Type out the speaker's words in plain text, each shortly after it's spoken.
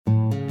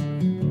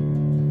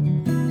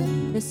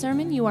The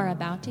sermon you are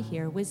about to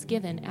hear was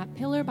given at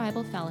Pillar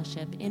Bible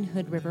Fellowship in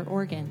Hood River,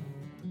 Oregon.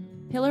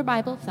 Pillar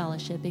Bible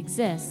Fellowship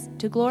exists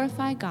to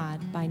glorify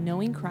God by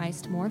knowing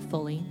Christ more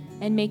fully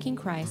and making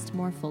Christ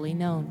more fully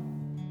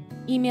known.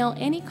 Email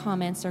any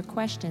comments or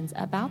questions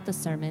about the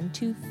sermon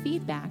to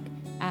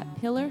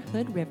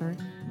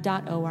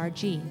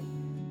feedback@pillarhoodriver.org.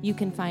 You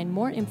can find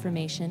more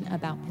information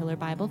about Pillar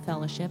Bible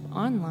Fellowship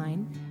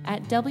online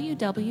at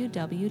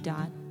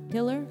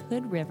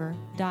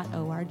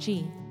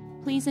www.pillarhoodriver.org.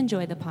 Please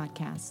enjoy the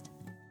podcast.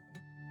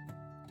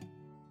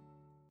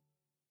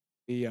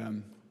 We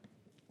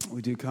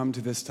do come to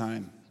this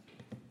time.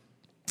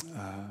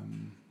 I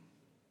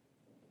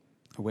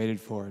waited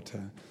for it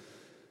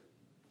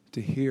to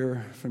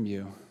hear from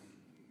you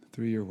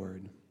through your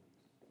word.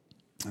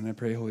 And I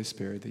pray, Holy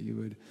Spirit, that you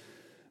would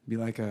be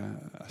like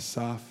a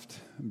soft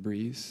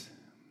breeze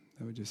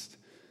that would just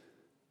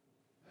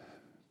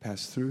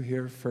pass through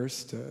here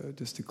first,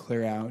 just to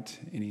clear out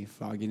any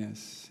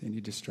fogginess, any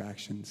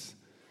distractions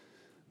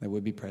that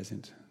would be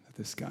present, that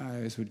the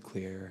skies would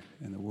clear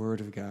and the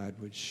word of God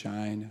would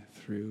shine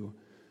through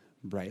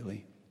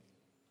brightly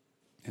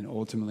and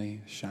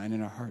ultimately shine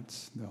in our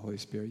hearts. The Holy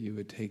Spirit, you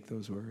would take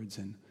those words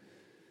and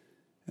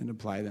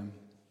apply them,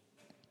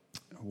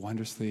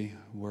 wondrously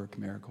work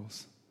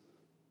miracles,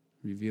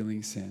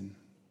 revealing sin,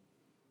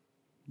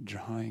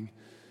 drawing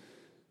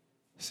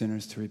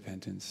sinners to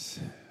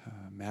repentance,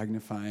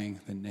 magnifying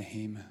the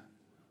name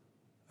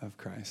of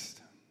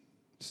Christ,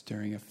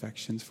 stirring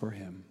affections for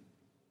him.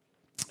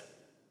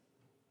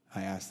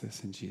 I ask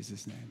this in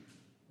Jesus' name.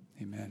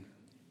 Amen.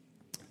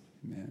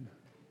 Amen.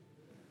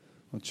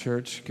 Well,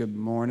 church, good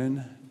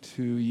morning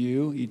to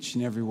you, each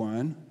and every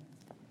one.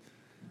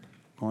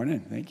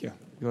 Morning. Thank you.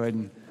 Go ahead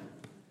and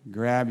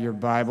grab your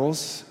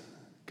Bibles.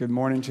 Good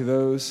morning to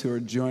those who are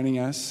joining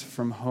us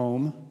from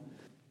home.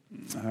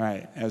 All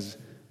right. As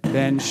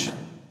Ben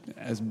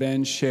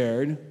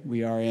shared,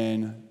 we are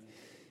in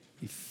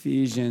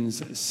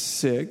Ephesians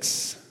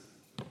 6.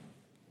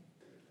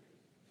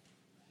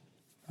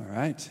 All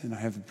right. And I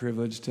have the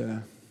privilege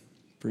to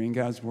bring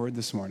God's word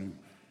this morning.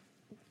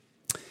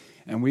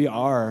 And I'm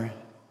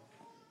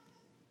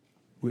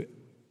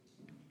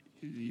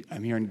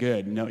hearing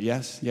good. No,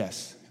 yes.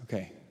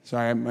 Okay.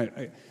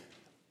 Sorry,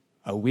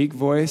 a weak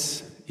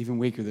voice, even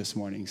weaker this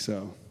morning.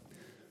 So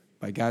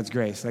by God's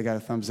grace, I got a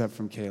thumbs up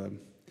from Caleb.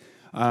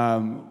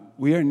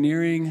 We are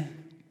nearing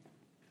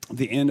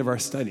the end of our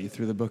study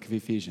through the book of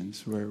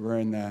Ephesians.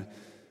 We're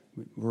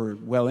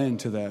well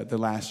into the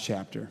last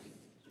chapter.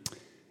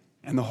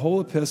 And the whole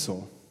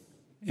epistle,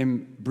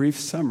 in brief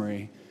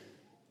summary,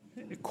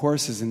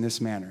 courses in this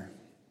manner.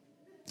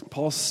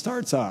 Paul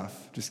starts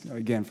off, just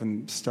again,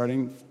 from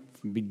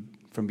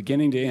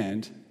beginning to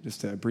end,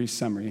 just a brief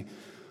summary.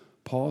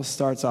 Paul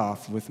starts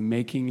off with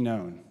making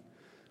known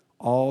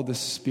all the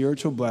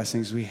spiritual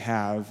blessings we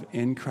have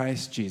in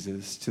Christ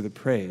Jesus to the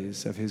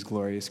praise of his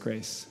glorious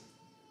grace.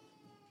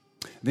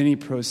 Then he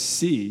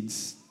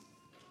proceeds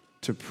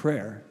to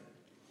prayer,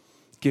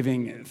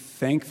 giving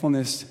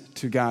thankfulness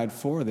to God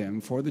for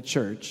them, for the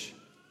church,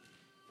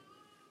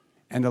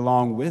 and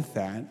along with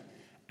that,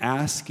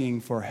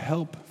 asking for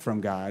help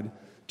from God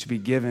to be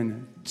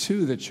given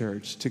to the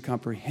church to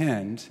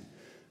comprehend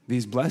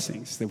these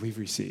blessings that we've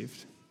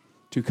received,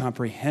 to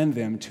comprehend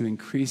them to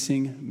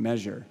increasing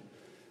measure,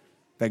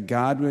 that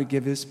God would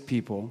give his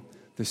people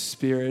the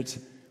spirit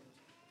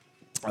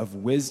of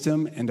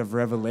wisdom and of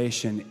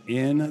revelation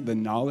in the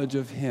knowledge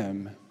of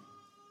him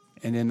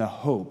and in the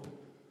hope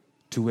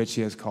to which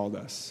he has called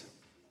us.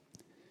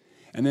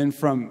 And then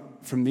from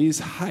these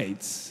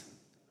heights,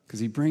 because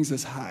he brings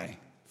us high,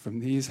 from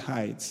these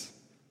heights,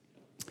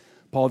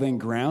 Paul then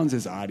grounds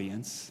his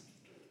audience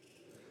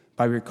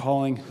by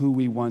recalling who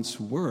we once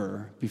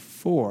were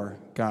before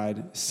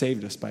God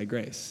saved us by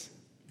grace.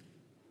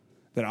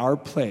 That our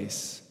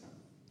place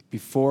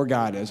before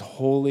God as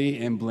holy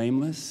and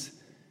blameless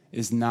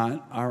is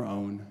not our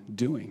own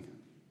doing,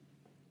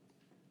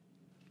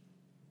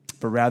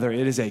 but rather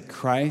it is a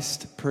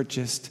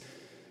Christ-purchased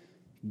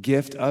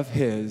gift of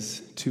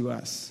his to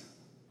us,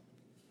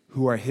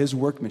 who are his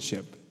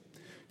workmanship,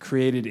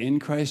 created in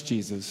Christ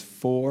Jesus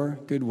for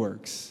good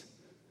works,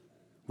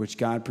 which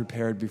God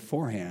prepared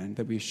beforehand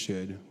that we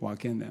should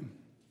walk in them.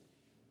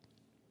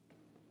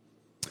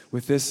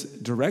 With this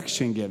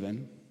direction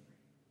given,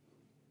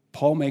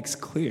 Paul makes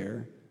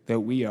clear that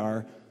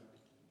we're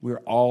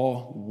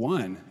all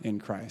one in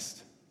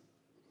Christ.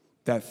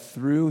 That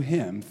through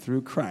him,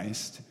 through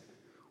Christ,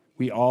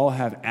 we all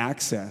have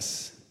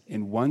access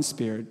in one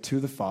spirit to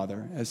the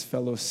Father as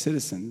fellow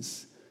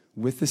citizens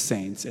with the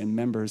saints and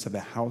members of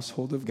the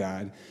household of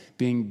God,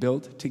 being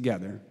built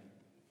together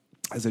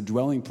as a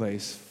dwelling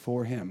place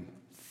for him,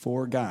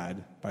 for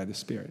God by the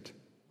Spirit.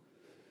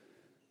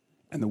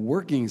 And the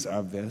workings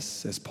of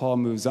this, as Paul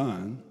moves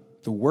on,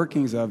 the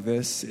workings of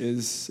this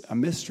is a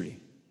mystery.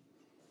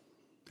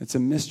 It's a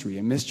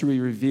mystery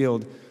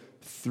revealed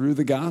through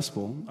the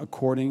gospel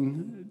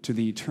according to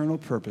the eternal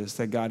purpose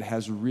that God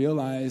has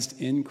realized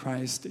in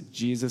Christ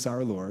Jesus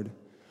our Lord,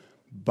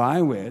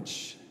 by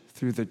which,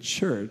 through the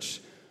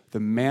church, the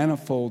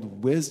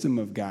manifold wisdom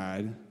of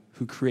God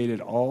who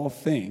created all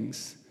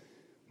things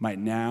might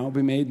now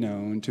be made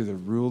known to the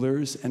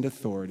rulers and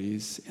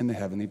authorities in the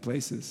heavenly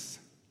places.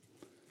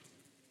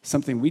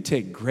 Something we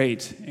take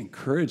great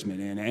encouragement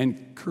in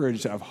and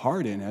courage of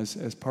heart in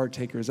as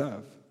partakers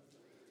of,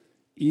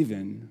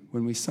 even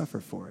when we suffer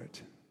for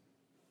it.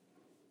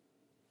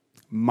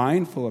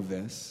 Mindful of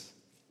this,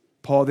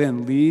 Paul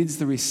then leads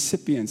the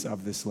recipients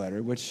of this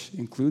letter, which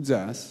includes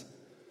us.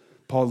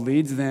 Paul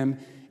leads them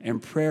in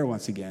prayer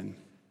once again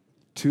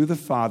to the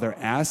Father,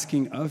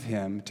 asking of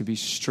him to be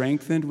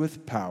strengthened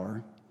with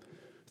power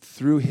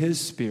through his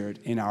Spirit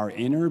in our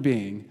inner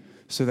being,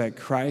 so that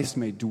Christ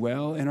may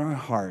dwell in our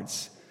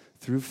hearts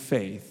through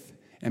faith,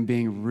 and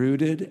being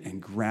rooted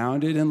and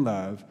grounded in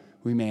love,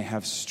 we may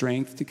have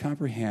strength to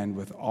comprehend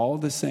with all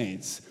the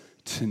saints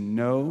to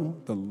know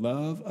the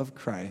love of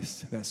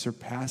Christ that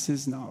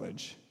surpasses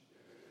knowledge,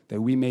 that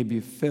we may be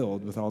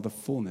filled with all the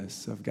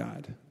fullness of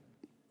God.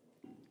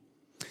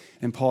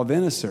 And Paul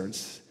then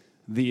asserts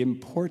the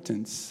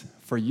importance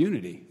for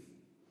unity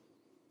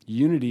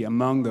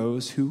among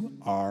those who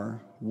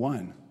are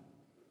one,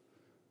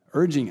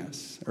 urging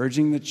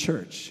the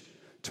church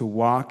to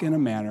walk in a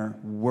manner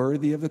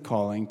worthy of the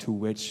calling to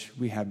which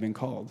we have been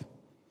called.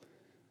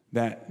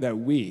 That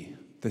we,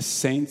 the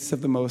saints of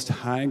the Most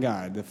High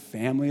God, the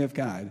family of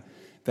God,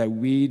 that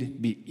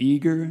we'd be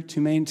eager to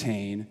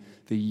maintain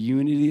the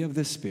unity of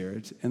the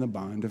Spirit and the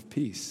bond of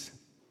peace.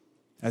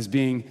 As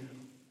being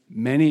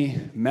many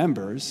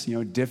members,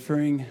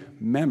 differing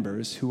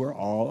members who are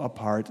all a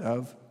part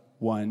of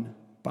one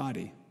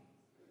body.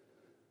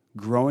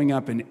 Growing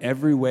up in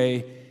every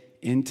way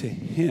into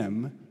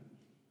Him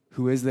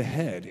who is the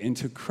head,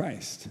 into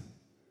Christ,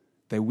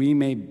 that we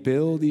may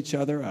build each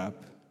other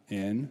up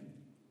in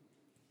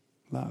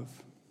love.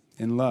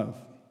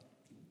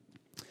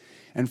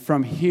 And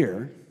from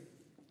here,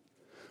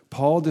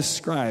 Paul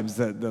describes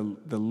the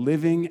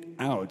living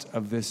out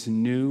of this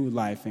new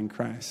life in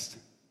Christ.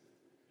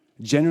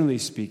 Generally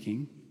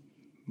speaking,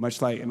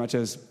 much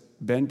as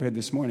Ben prayed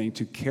this morning,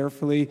 to look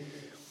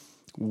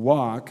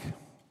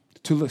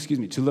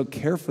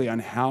carefully on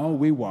how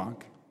we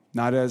walk,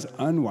 not as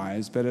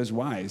unwise, but as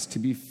wise, to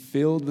be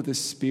filled with the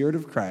Spirit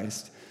of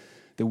Christ,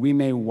 that we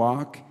may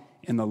walk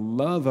in the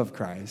love of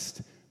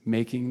Christ,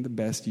 making the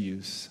best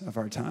use of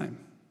our time,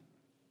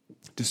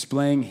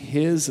 displaying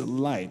His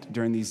light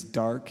during these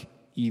dark,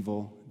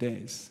 evil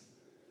days.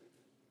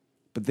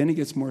 But then he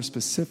gets more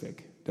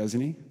specific, doesn't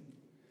he?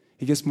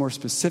 He gets more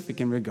specific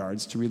in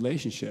regards to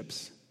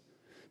relationships,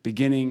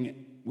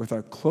 beginning with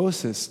our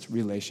closest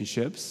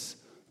relationships,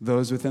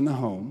 those within the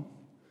home,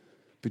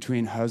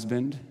 between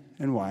husband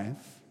and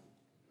wife,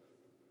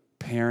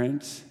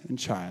 parent and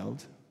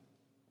child,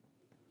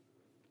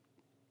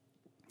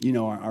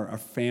 our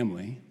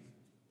family,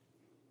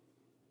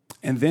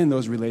 and then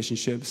those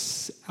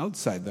relationships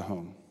outside the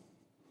home,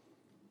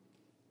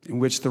 in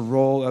which the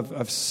role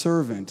of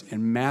servant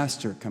and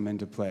master come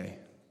into play,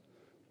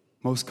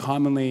 most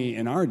commonly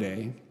in our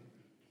day,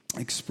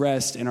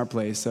 expressed in our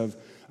place of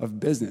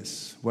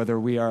business, whether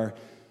we are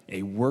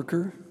a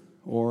worker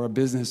or a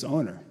business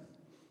owner.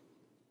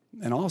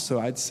 And also,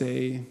 I'd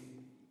say,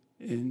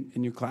 in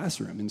your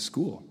classroom, in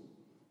school,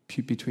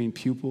 between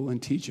pupil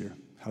and teacher,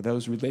 how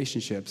those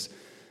relationships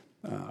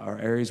are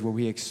areas where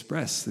we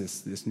express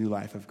this new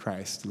life of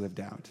Christ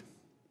lived out.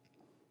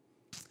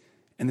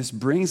 And this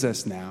brings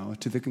us now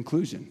to the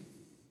conclusion.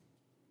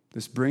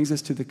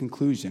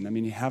 I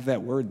mean, you have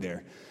that word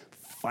there.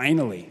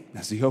 Finally,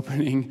 as the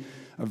opening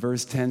of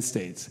verse 10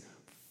 states,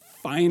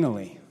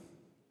 finally.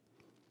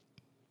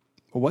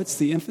 Well, what's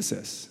the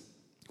emphasis?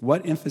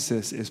 What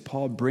emphasis is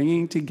Paul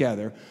bringing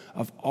together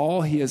of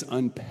all he has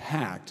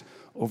unpacked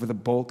over the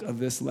bulk of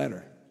this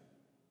letter?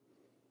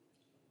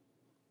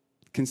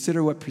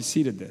 Consider what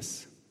preceded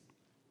this.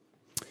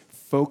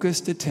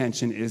 Focused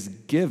attention is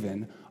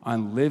given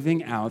on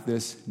living out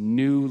this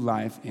new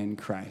life in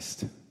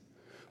Christ.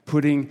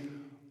 Putting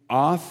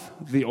off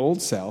the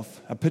old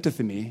self,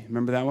 epitethemy,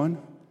 remember that one?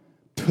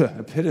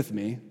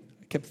 Epitethemy.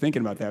 I kept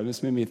thinking about that.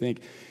 This made me think.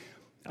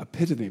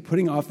 Epitethemy,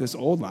 putting off this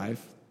old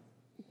life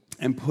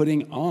and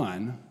putting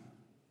on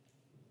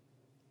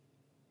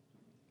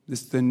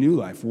the new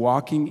life,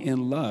 walking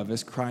in love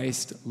as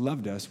Christ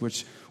loved us,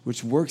 which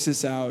works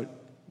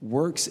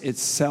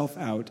itself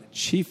out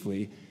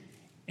chiefly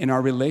in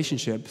our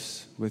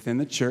relationships within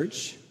the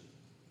church,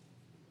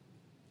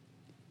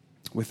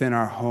 within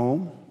our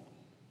home,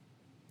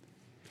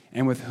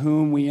 and with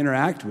whom we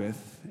interact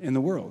with in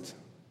the world.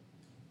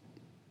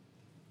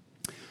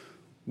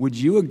 Would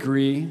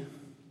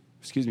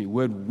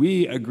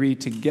we agree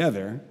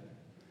together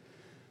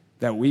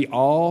that we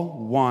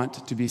all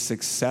want to be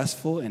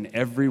successful in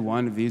every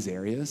one of these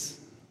areas?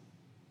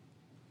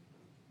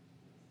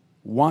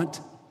 Want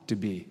to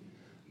be.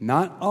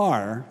 Not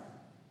are.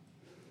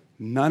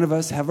 None of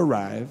us have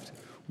arrived.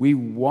 We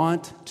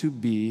want to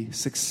be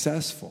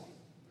successful.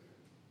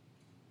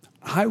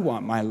 I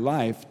want my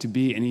life to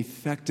be an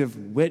effective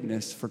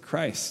witness for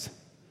Christ.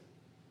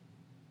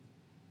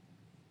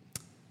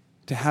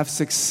 To have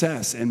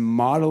success in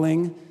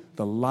modeling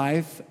the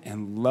life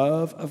and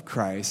love of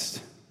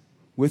Christ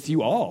with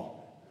you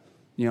all,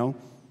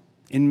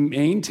 in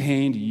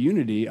maintained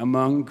unity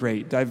among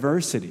great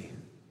diversity.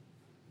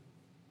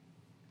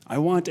 I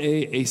want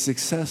a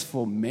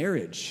successful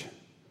marriage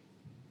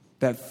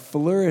that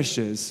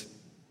flourishes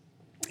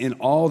in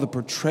all the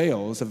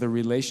portrayals of the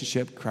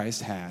relationship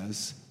Christ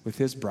has with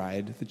his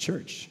bride, the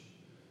church.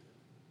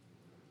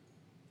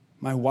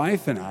 My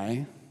wife and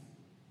I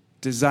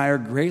desire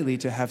greatly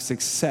to have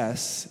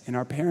success in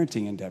our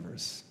parenting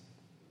endeavors,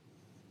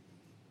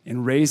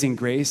 in raising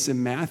Grace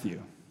and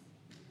Matthew,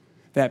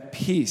 that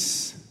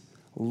peace,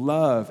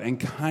 love, and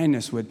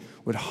kindness would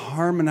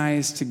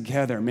harmonize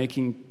together,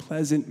 making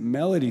pleasant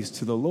melodies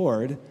to the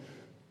Lord,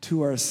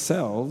 to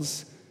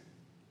ourselves,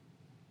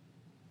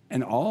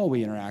 and all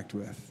we interact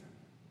with.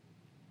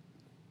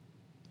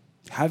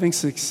 Having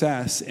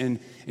success in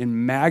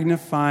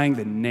magnifying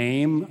the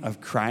name of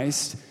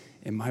Christ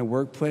in my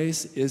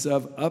workplace is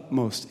of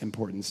utmost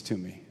importance to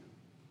me.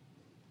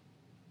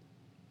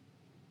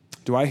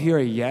 Do I hear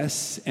a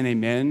yes and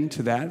amen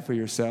to that for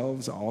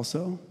yourselves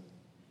also?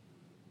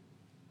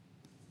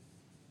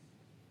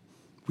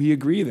 We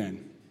agree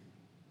then.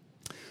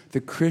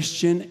 The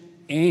Christian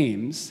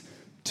aims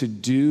to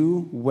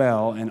do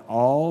well in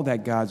all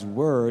that God's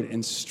word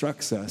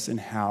instructs us in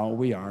how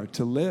we are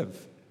to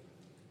live.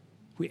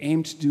 We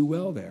aim to do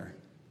well there.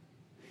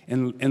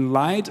 In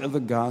light of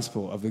the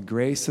gospel of the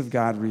grace of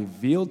God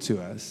revealed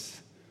to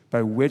us,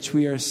 by which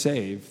we are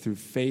saved through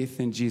faith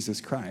in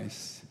Jesus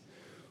Christ,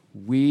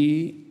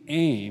 we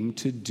aim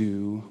to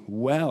do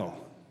well.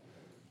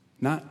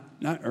 Not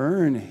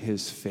earn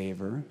his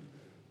favor,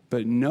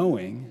 but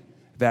knowing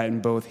that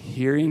in both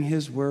hearing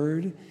his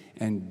word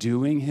and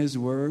doing his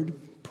word,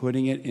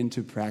 putting it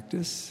into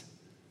practice,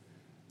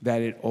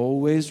 that it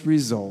always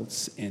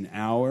results in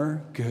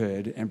our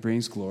good and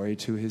brings glory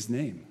to his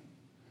name.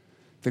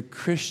 The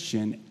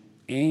Christian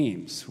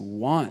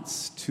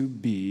wants to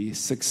be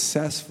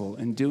successful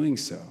in doing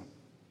so.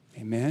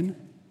 Amen?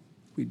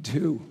 We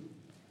do.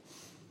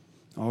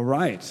 All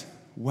right.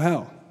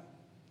 Well,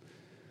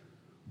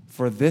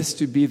 for this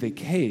to be the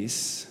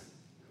case,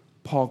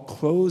 Paul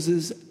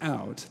closes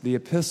out the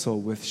epistle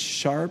with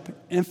sharp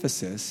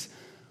emphasis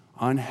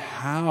on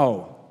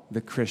how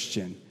the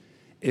Christian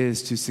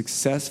is to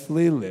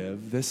successfully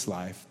live this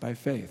life by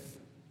faith.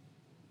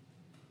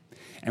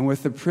 And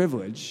with the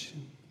privilege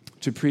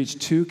to preach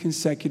 2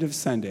 consecutive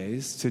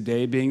Sundays,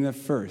 today being the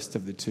first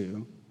of the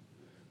 2,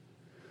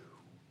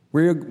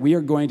 we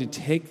are going to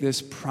take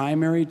this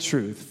primary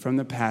truth from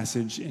the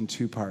passage in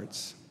 2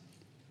 parts.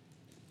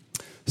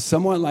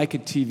 Somewhat like a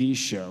TV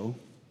show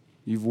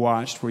you've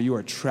watched where you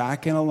are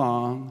tracking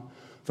along,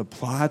 the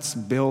plot's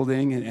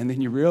building, and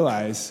then you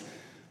realize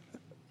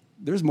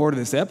there's more to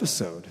this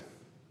episode,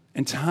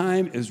 and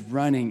time is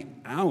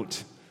running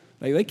out.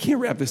 Like, they can't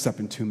wrap this up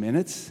in 2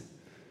 minutes.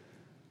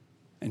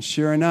 And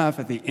sure enough,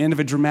 at the end of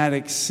a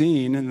dramatic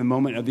scene, in the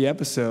moment of the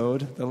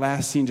episode, the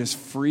last scene just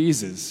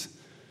freezes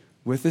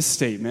with a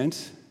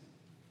statement,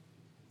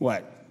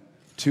 what?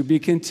 To be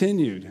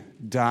continued, ...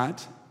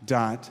 That ...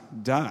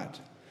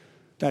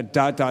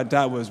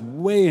 was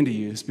way into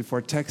use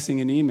before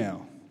texting and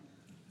email.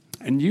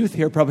 And youth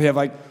here probably have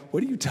like,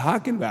 what are you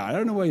talking about? I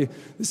don't know why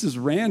this is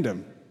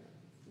random.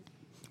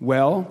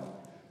 Well,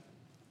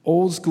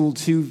 old school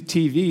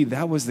TV,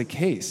 that was the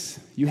case.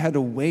 You had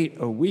to wait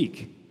a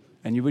week.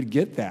 And you would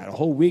get that, a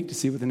whole week to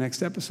see what the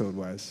next episode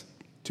was,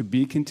 to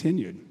be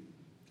continued.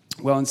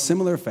 Well, in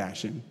similar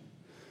fashion,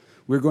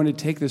 we're going to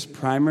take this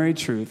primary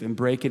truth and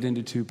break it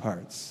into 2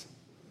 parts.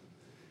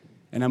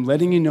 And I'm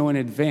letting you know in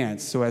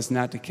advance so as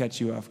not to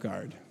catch you off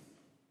guard.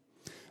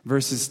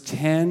 Verses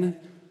 10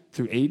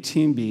 through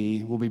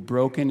 18b will be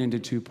broken into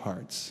 2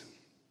 parts.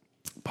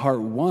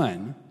 Part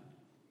 1,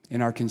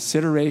 in our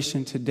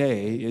consideration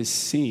today, is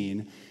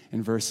seen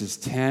in verses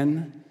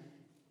 10,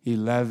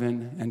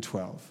 11, and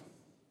 12.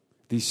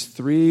 These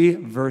 3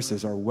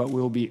 verses are what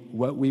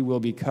we will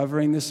be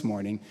covering this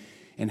morning,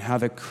 and how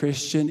the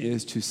Christian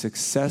is to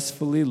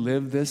successfully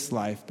live this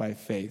life by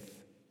faith.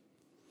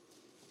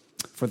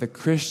 For the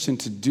Christian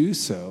to do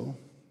so,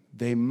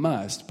 they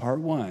must, part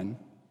 1,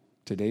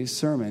 today's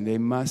sermon, they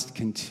must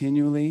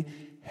continually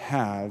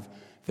have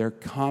their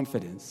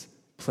confidence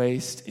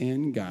placed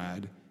in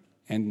God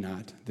and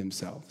not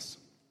themselves.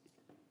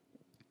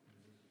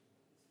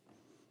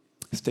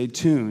 Stay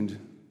tuned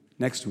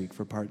next week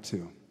for part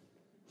 2.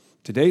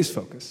 Today's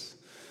focus,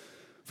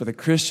 for the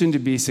Christian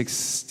to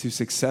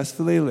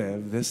successfully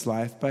live this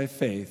life by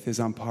faith, is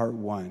on part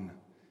 1,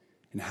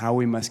 and how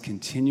we must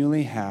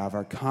continually have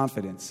our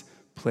confidence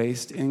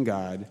placed in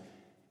God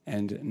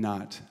and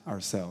not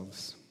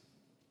ourselves.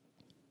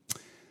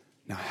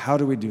 Now, how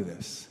do we do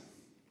this?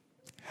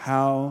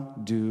 How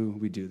do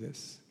we do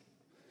this?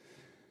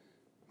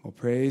 Well,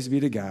 praise be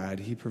to God.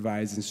 He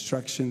provides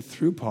instruction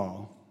through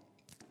Paul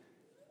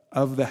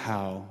of the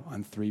how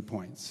on 3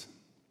 points.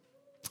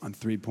 On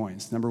 3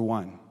 points. Number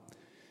 1,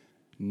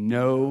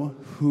 know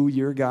who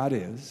your God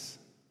is.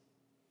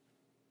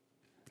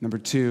 Number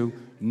 2,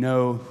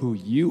 know who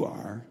you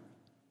are.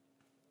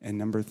 And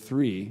number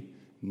 3,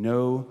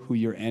 Know who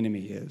your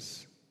enemy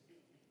is.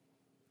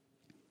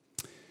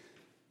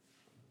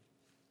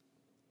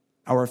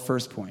 Our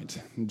first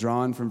point,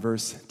 drawn from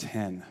verse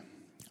 10,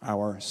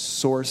 our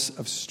source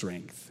of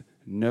strength.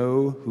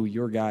 Know who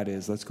your God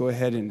is. Let's go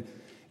ahead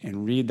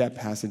and read that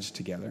passage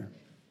together.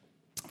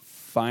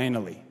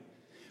 Finally,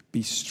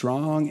 be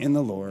strong in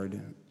the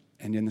Lord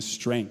and in the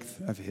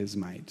strength of his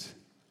might.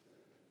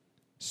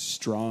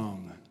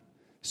 Strong,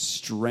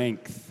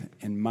 strength,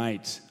 and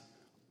might,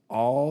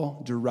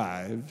 all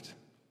derived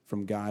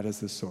from God as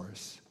the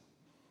source.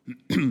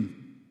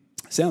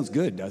 Sounds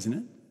good, doesn't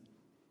it?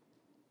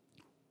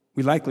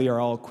 We likely are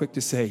all quick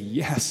to say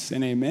yes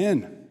and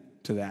amen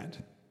to that.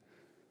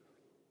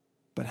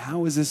 But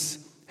how is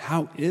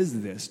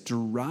this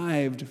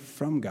derived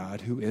from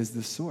God, who is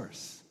the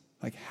source?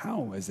 Like,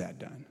 how is that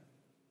done?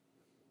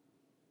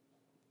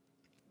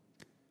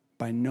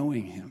 By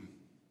knowing him.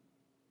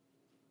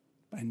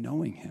 By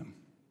knowing him.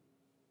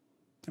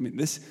 I mean,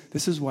 this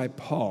is why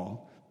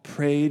Paul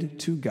prayed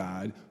to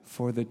God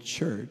for the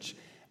church,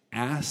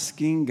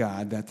 asking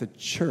God that the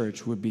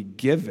church would be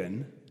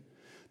given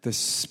the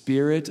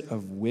spirit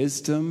of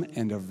wisdom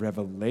and of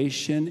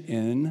revelation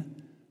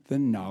in the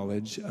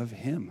knowledge of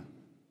him.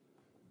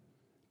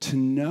 To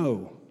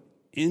know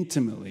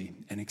intimately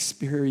and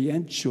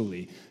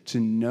experientially, to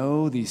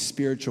know these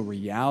spiritual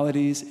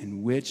realities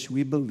in which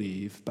we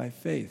believe by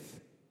faith.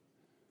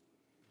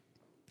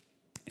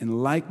 In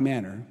like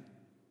manner,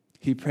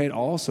 he prayed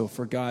also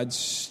for God's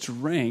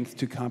strength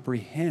to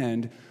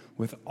comprehend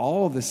with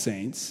all the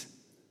saints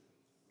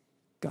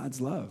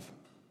God's love,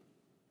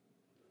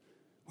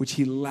 which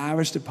he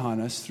lavished upon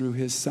us through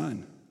his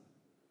Son.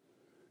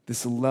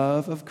 This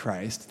love of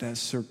Christ that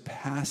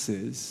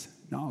surpasses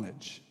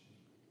knowledge.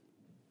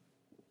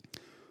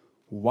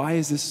 Why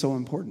is this so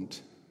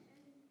important?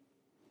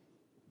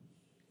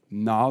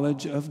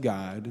 Knowledge of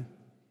God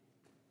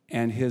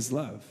and his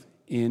love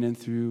in and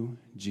through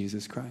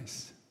Jesus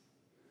Christ.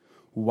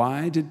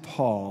 Why did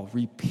Paul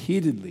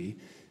repeatedly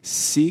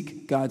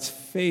seek God's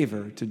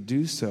favor to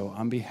do so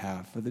on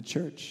behalf of the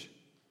church?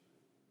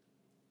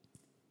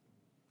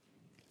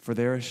 For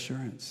their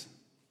assurance.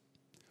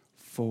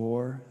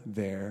 For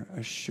their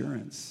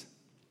assurance.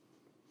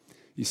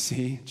 You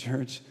see,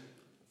 church,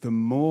 the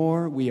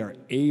more we are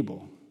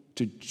able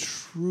to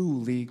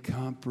truly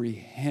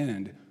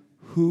comprehend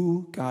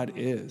who God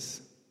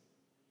is,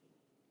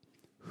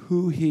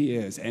 who he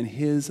is, and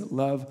his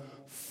love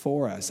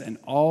for us, and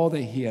all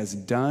that he has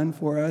done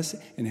for us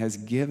and has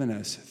given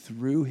us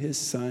through his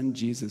Son,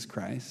 Jesus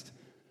Christ,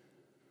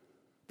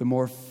 the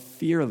more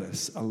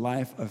fearless a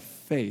life of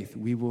faith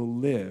we will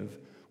live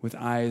with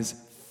eyes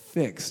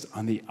fixed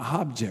on the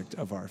object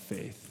of our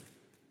faith,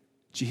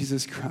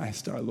 Jesus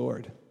Christ our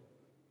Lord.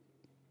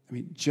 I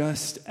mean,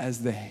 just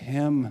as the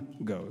hymn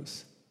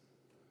goes,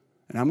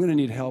 and I'm going to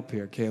need help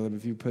here, Caleb,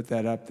 if you put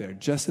that up there.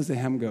 Just as the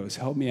hymn goes,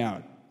 help me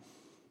out.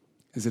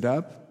 Is it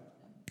up?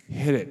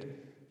 Hit it.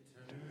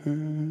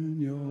 Turn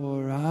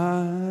your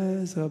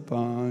eyes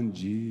upon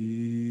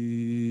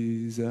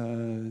Jesus.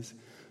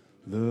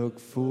 Look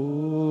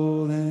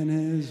full in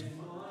his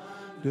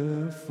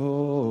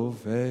wonderful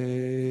face,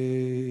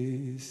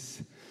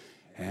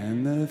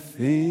 and the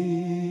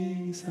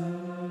things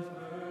of earth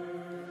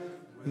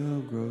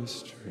will grow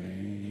strangely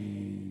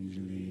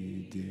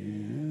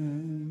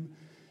dim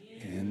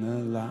in the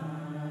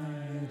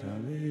light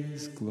of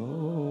his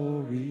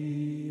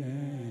glory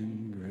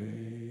and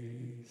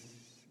grace.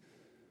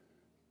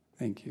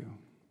 Thank you.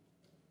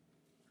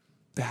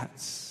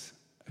 That's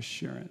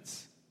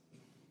assurance.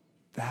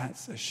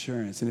 That's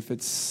assurance. And if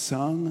it's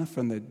sung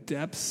from the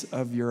depths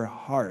of your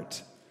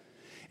heart,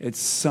 it's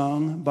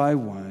sung by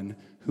one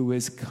who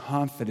is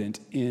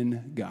confident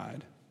in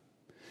God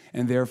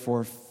and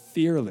therefore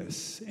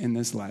fearless in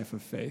this life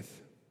of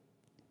faith.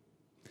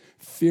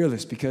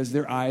 Fearless because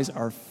their eyes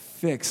are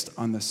fixed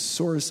on the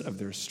source of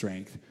their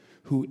strength,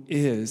 who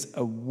is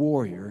a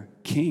warrior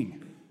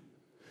king,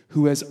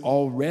 who has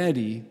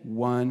already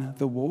won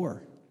the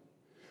war.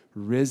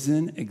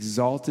 Risen,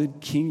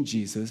 exalted King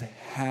Jesus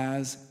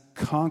has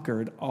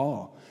conquered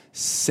all,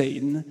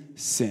 Satan,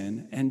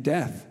 sin, and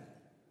death,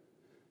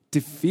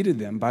 defeated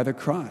them by the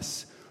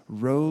cross,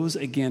 rose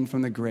again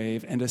from the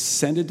grave, and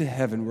ascended to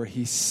heaven, where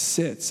he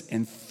sits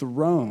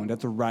enthroned at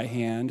the right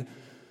hand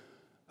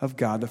of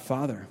God the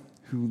Father,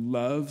 who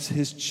loves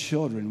his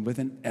children with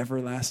an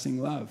everlasting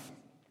love.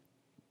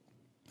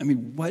 I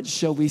mean, what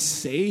shall we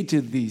say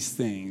to these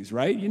things,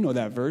 right? You know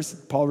that verse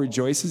Paul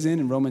rejoices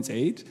in Romans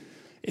 8.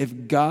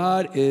 If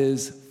God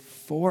is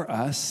for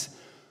us,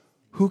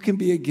 who can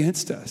be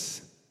against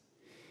us?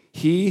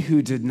 He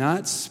who did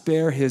not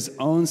spare his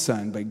own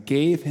Son, but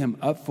gave him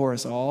up for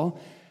us all,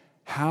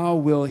 how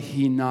will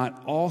he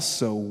not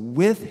also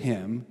with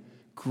him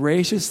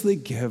graciously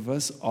give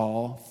us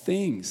all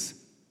things?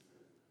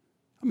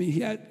 I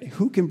mean,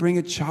 who can bring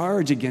a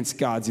charge against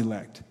God's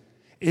elect?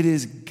 It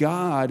is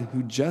God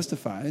who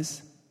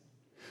justifies.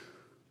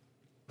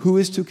 Who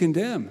is to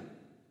condemn?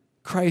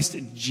 Christ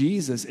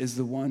Jesus is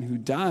the one who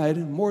died.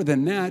 More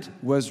than that,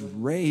 was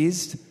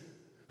raised,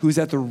 who's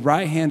at the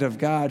right hand of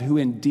God, who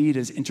indeed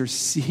is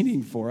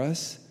interceding for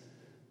us.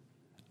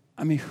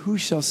 I mean, who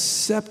shall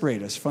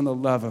separate us from the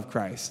love of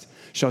Christ?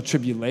 Shall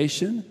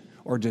tribulation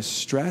or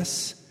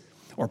distress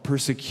or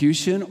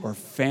persecution or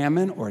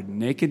famine or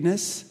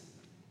nakedness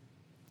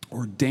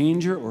or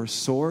danger or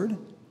sword?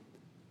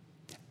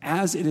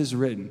 As it is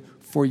written,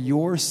 for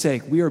your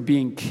sake we are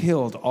being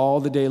killed all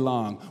the day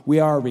long. We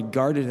are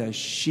regarded as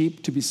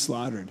sheep to be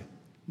slaughtered.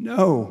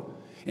 No,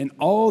 in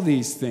all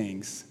these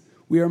things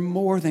we are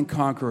more than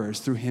conquerors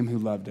through him who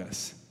loved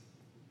us.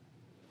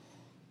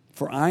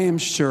 For I am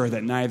sure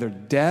that neither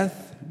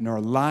death, nor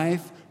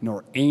life,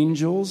 nor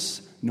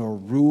angels, nor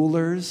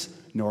rulers,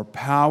 nor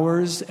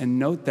powers, and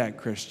note that,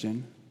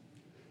 Christian,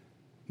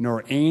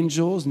 nor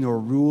angels, nor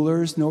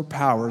rulers, nor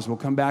powers, we'll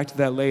come back to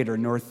that later,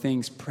 nor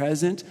things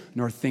present,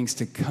 nor things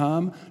to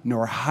come,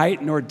 nor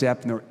height, nor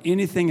depth, nor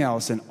anything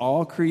else in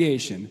all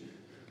creation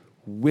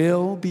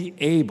will be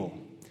able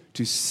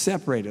to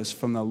separate us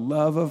from the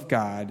love of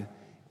God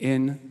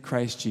in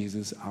Christ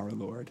Jesus our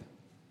Lord.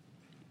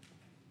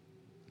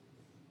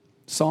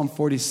 Psalm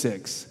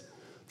 46,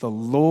 the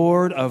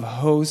Lord of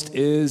hosts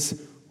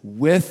is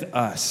with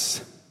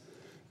us.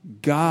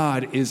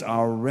 God is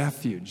our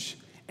refuge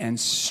and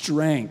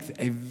strength,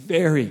 a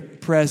very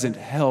present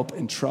help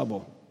in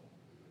trouble.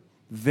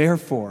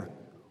 Therefore,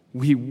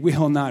 we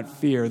will not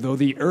fear, though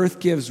the earth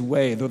gives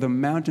way, though the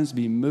mountains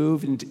be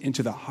moved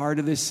into the heart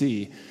of the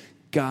sea.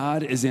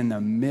 God is in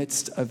the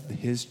midst of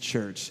his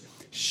church.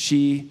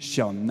 She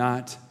shall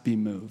not be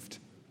moved.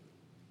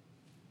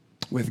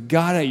 With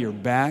God at your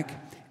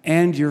back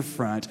and your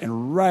front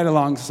and right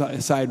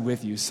alongside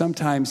with you,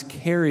 sometimes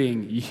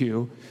carrying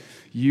you,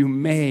 you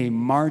may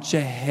march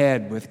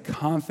ahead with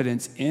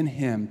confidence in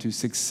him to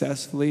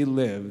successfully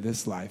live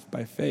this life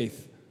by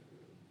faith.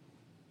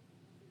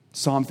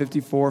 Psalm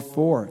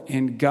 54:4,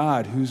 in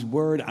God, whose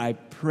word I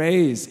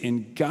praise,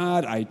 in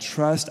God I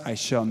trust, I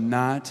shall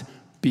not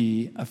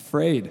be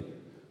afraid.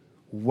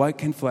 What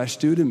can flesh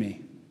do to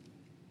me?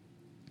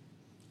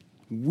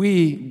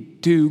 We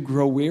do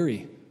grow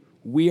weary.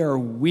 We are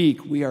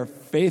weak. We are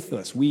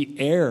faithless. We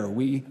err.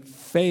 We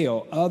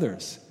fail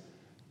others.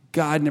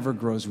 God never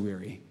grows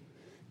weary.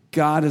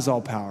 God is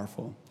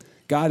all-powerful.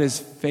 God is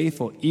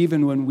faithful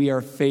even when we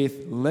are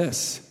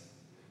faithless.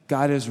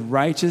 God is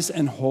righteous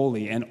and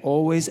holy and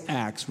always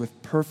acts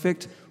with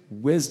perfect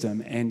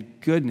wisdom and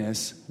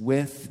goodness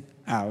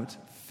without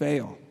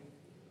fail.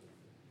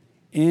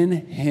 In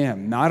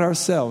him, not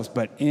ourselves,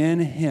 but in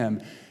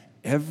him,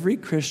 every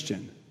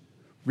Christian,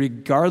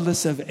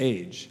 regardless of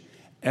age,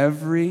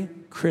 every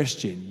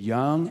Christian,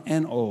 young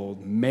and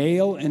old,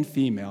 male and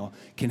female,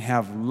 can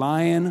have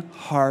lion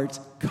heart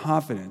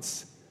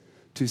confidence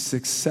to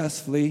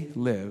successfully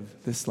live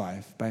this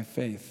life by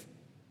faith.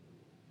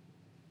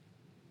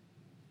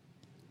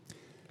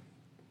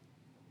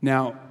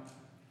 Now,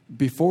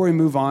 before we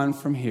move on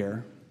from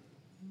here,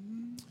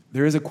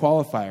 there is a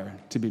qualifier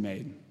to be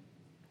made.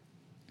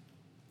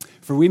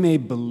 For we may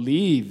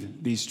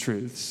believe these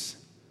truths,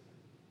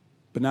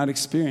 but not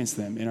experience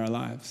them in our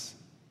lives.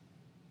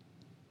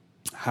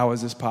 How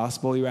is this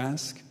possible, you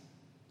ask?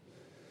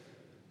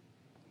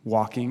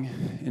 Walking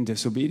in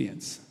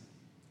disobedience.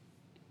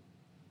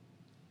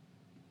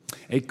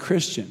 A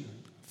Christian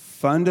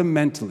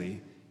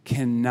fundamentally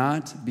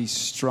cannot be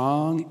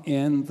strong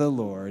in the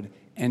Lord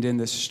and in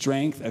the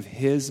strength of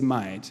his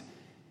might,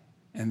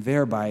 and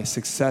thereby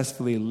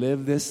successfully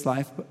live this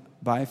life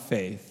by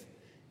faith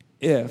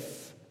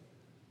if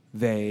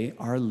they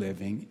are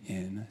living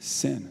in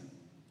sin.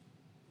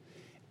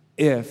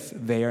 If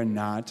they are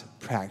not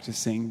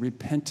practicing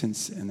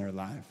repentance in their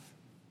life.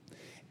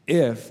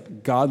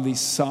 If godly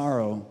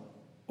sorrow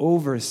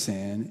over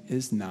sin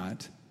is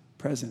not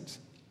present.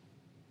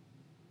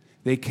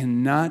 They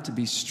cannot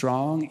be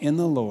strong in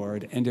the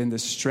Lord and in the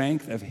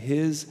strength of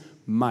his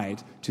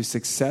might to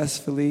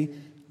successfully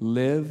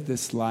live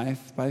this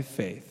life by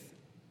faith.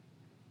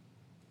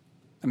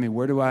 I mean,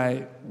 where do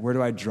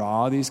I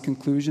draw these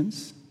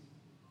conclusions?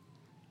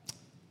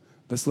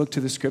 Let's look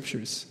to the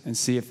scriptures and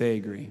see if they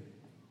agree.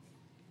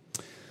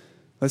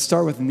 Let's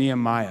start with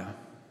Nehemiah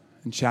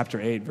in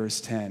chapter 8, verse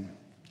 10.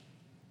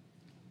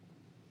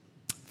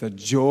 The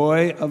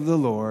joy of the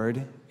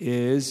Lord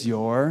is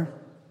your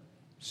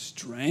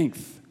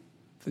strength.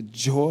 The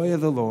joy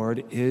of the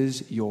Lord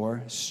is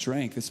your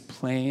strength. It's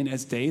plain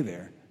as day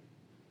there.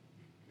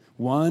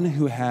 One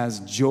who has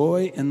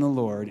joy in the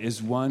Lord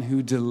is one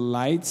who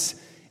delights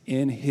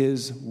in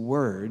his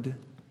word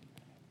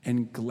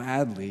and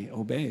gladly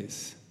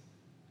obeys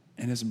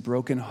and is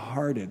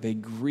brokenhearted. They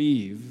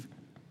grieve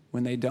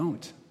when they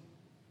don't.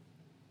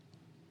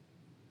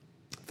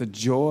 The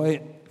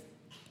joy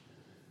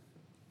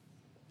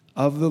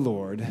of the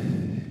Lord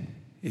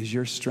is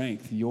your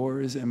strength,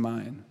 yours and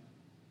mine.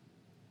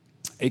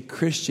 A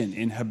Christian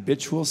in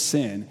habitual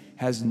sin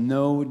has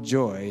no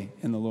joy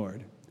in the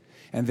Lord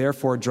and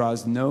therefore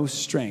draws no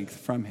strength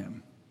from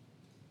him.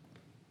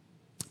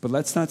 But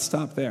let's not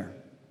stop there.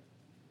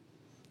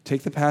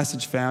 Take the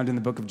passage found in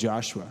the book of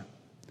Joshua.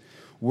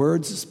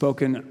 Words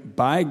spoken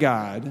by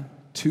God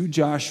to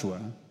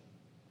Joshua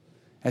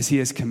as he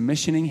is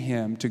commissioning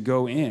him to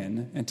go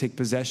in and take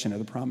possession of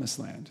the promised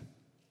land.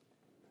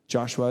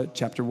 Joshua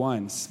chapter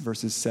 1,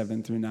 verses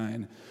 7 through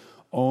 9.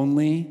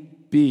 Only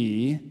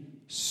be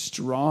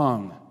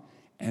strong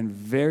and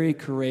very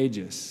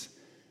courageous,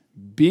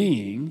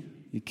 being,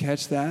 you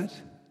catch that?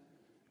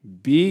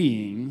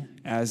 Being,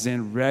 as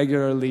in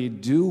regularly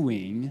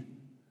doing,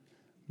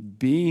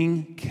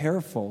 being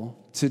careful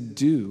to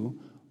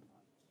do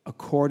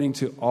according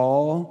to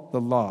all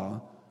the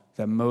law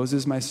that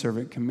Moses my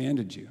servant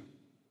commanded you.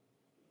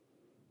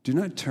 Do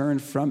not turn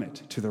from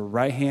it to the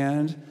right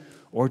hand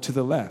or to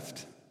the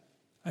left.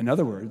 In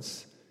other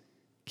words,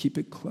 keep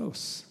it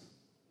close.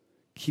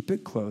 Keep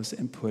it close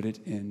and put it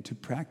into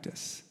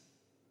practice.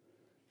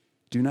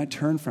 Do not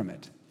turn from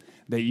it,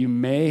 that you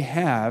may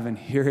have, and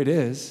here it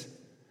is,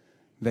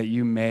 that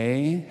you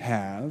may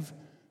have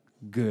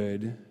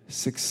good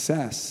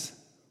success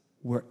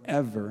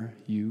wherever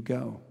you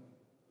go.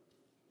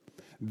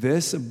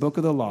 This book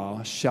of the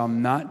law shall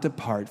not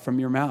depart from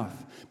your mouth,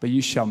 but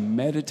you shall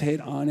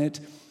meditate on it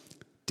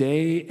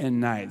day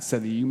and night, so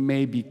that you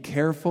may be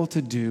careful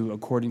to do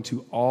according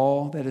to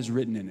all that is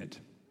written in it.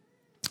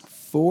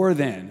 For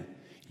then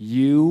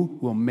you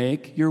will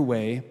make your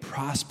way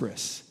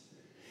prosperous,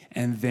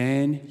 and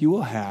then you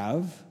will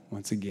have,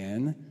 once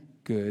again,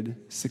 good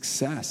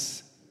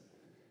success.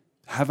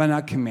 Have I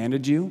not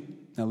commanded you?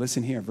 Now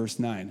listen here, verse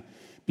 9.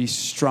 Be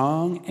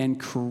strong and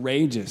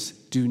courageous.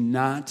 Do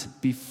not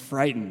be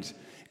frightened,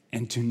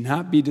 and do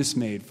not be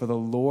dismayed, for the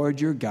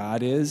Lord your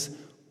God is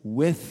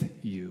with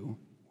you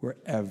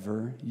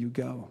wherever you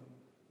go.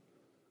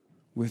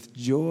 With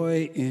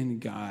joy in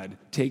God,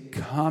 take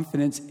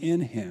confidence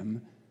in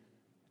him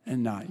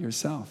and not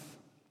yourself.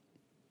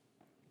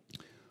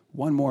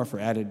 One more for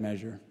added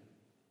measure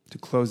to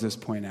close this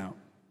point out.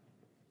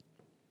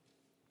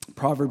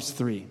 Proverbs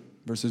 3,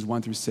 verses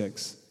 1 through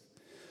 6.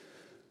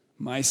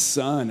 My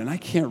son, and I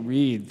can't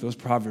read those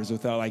Proverbs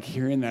without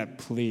hearing that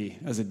plea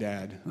as a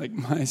dad.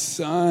 My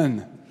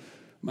son,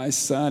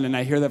 and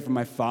I hear that from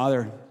my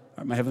father,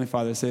 my Heavenly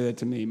Father say that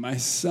to me. My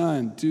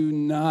son, do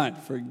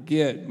not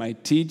forget my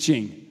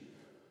teaching,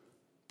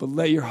 but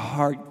let your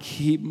heart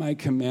keep my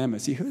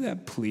commandments. You hear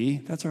that plea?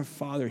 That's our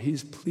Father.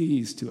 He's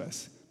pleased to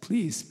us.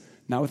 Please,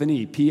 not with an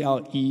E,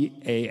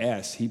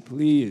 P-L-E-A-S. He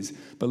please.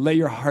 But let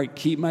your heart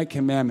keep my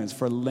commandments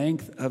for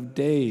length of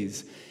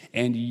days,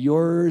 and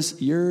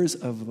years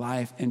of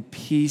life and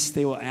peace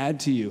they will add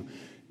to you.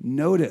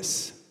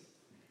 Notice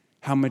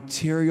how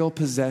material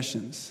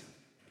possessions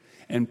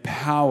and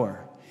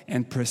power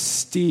and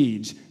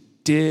prestige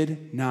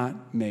did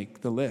not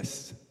make the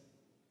list.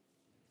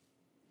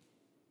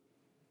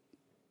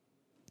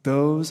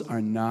 Those are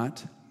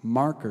not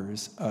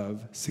markers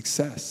of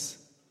success.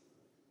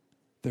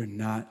 They're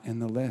not in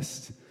the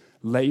list.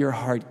 Let your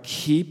heart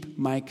keep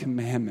my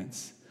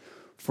commandments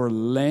for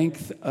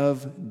length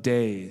of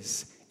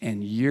days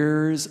and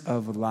years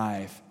of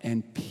life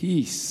and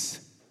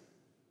peace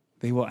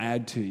they will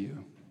add to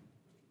you.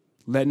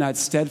 Let not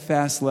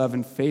steadfast love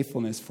and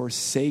faithfulness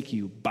forsake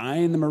you.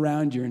 Bind them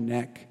around your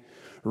neck.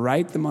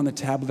 Write them on the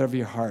tablet of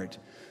your heart.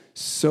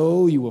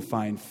 So you will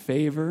find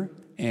favor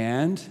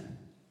and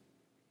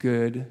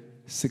good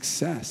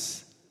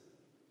success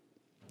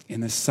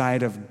in the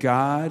sight of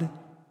God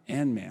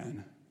and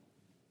man.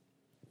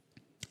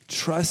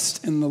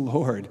 Trust in the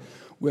Lord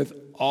with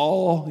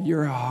all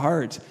your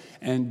heart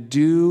and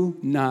do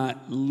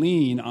not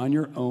lean on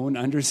your own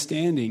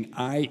understanding,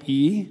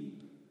 i.e.,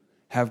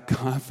 have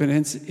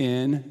confidence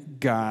in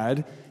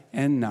God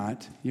and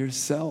not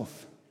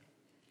yourself.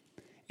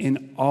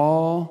 In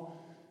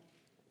all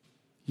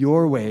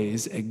your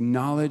ways,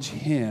 acknowledge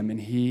him,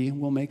 and he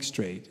will make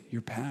straight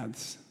your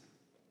paths.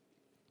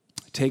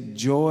 Take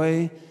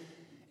joy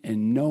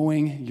in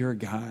knowing your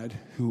God,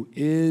 who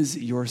is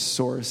your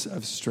source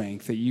of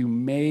strength, that you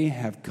may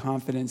have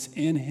confidence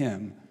in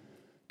him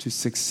to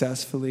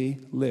successfully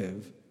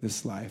live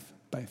this life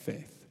by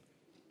faith.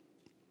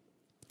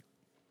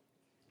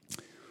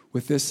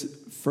 With this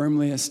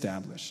firmly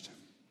established,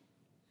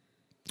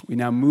 we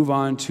now move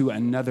on to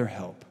another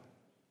help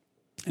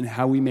and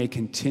how we may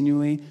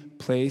continually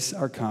place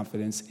our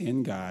confidence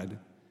in God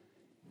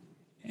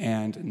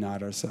and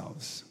not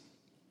ourselves.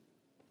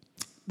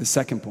 The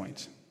second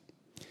point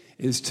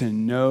is to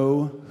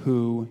know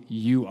who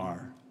you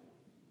are.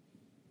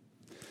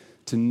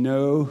 To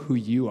know who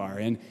you are.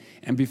 And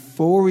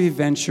before we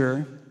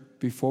venture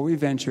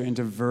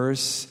into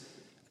verse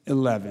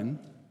 11,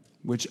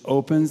 which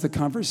opens the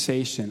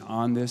conversation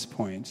on this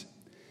point,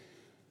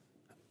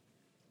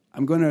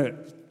 I'm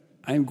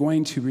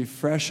going to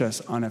refresh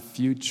us on a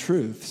few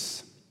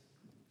truths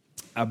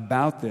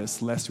about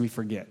this, lest we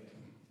forget.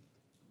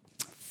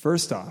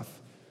 First off,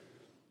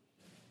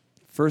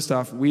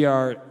 we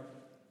are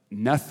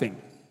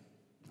nothing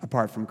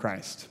apart from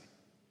Christ.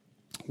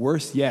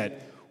 Worse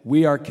yet,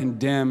 we are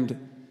condemned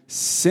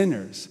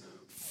sinners,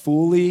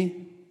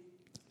 fully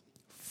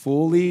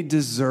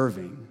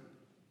deserving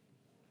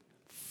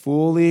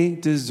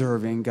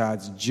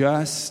God's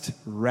just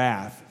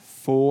wrath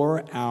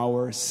for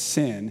our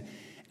sin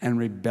and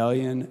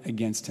rebellion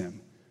against him.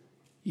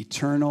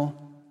 Eternal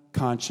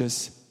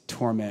conscious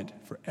torment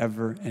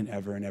forever and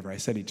ever and ever. I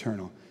said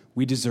eternal.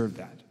 We deserve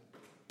that.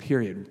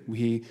 Period.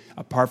 We,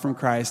 apart from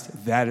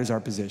Christ, that is our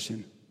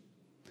position.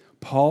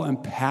 Paul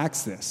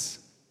unpacks this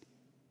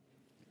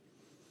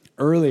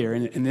earlier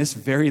in this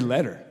very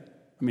letter.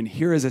 I mean,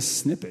 here is a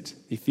snippet.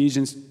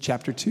 Ephesians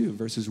chapter 2,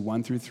 verses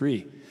 1 through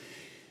 3.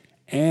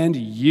 And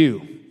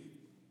you,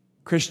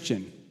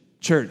 Christian,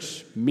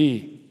 church,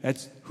 me,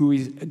 that's who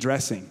he's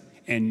addressing.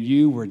 And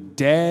you were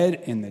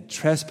dead in the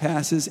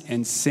trespasses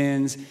and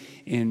sins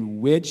in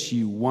which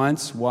you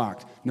once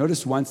walked.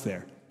 Notice once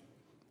there.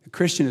 A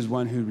Christian is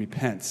one who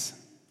repents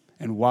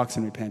and walks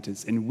in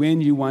repentance. And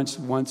when you once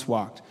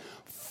walked,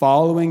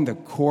 following the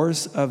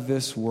course of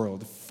this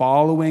world,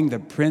 following the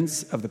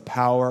prince of the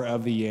power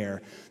of the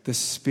air, the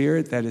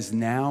spirit that is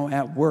now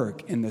at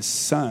work in the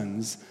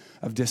sons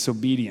of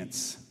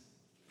disobedience,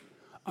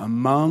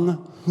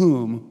 among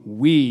whom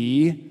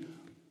we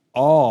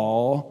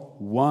all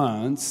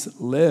once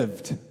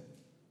lived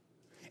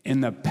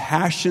in the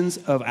passions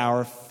of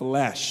our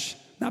flesh,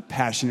 not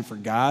passionate for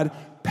God,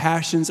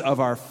 passions of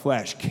our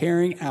flesh,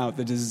 carrying out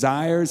the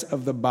desires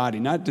of the body,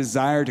 not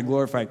desire to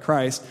glorify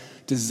Christ,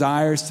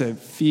 desires to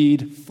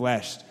feed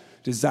flesh,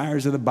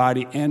 desires of the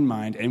body and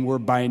mind, and we're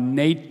by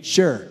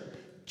nature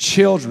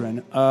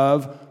children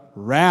of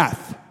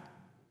wrath.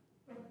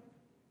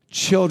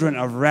 Children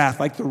of wrath,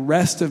 like the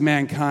rest of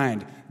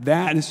mankind.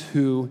 That is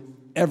who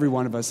every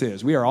one of us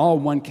is. We are all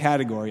one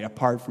category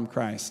apart from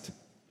Christ.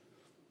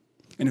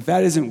 And if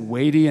that isn't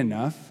weighty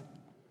enough,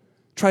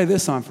 try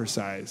this on for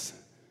size.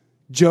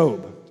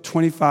 Job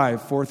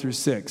 25, 4 through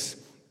 6.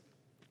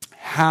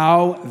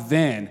 How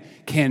then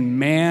can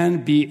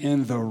man be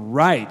in the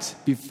right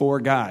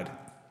before God?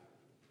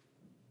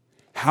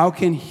 How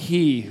can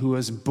he who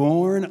was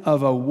born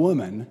of a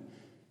woman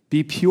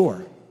be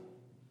pure?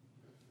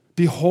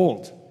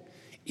 Behold,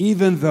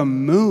 even the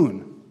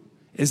moon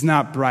is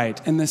not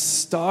bright, and the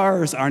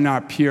stars are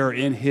not pure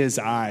in his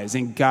eyes,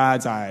 in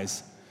God's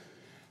eyes.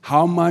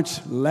 How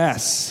much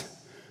less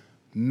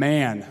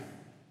man,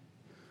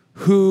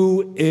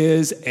 who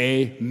is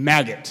a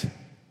maggot?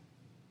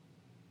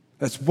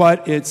 That's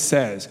what it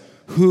says.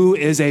 Who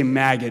is a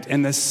maggot?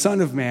 And the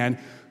Son of Man,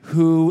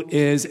 who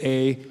is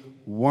a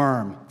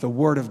worm? The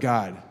Word of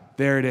God.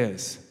 There it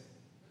is.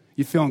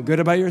 You feeling good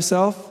about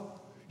yourself?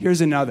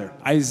 Here's another.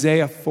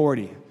 Isaiah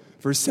 40,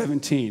 verse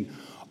 17.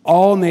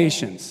 All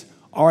nations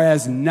are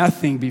as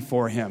nothing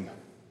before him.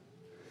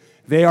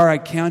 They are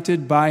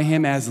accounted by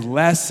him as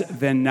less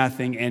than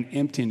nothing and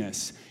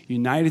emptiness.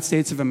 United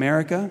States of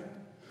America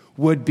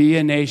would be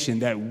a nation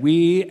that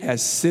we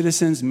as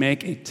citizens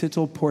make a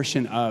tittle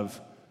portion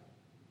of.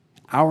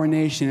 Our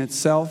nation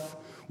itself,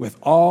 with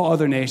all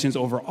other nations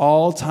over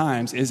all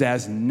times, is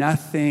as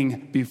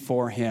nothing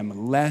before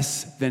him,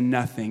 less than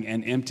nothing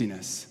and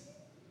emptiness.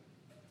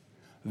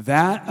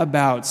 That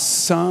about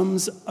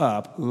sums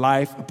up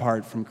life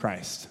apart from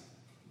Christ.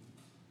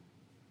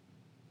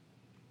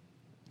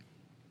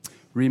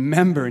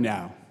 Remember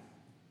now.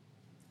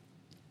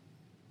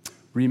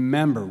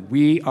 Remember,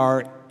 we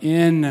are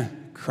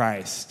in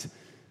Christ.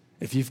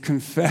 If you've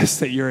confessed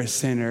that you're a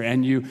sinner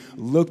and you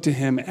look to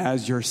him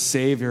as your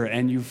Savior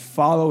and you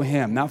follow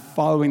him, not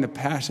following the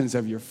passions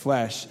of your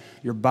flesh,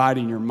 your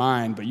body, and your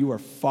mind, but you are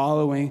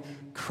following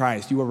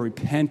Christ. You are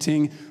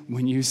repenting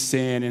when you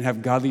sin and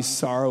have godly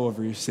sorrow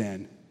over your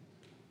sin.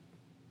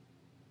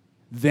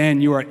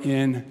 Then you are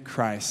in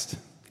Christ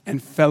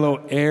and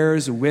fellow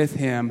heirs with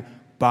him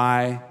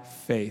by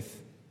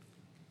faith.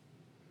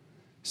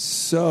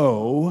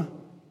 So,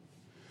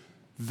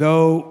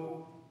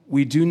 though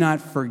we do not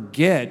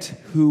forget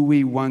who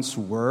we once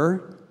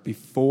were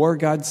before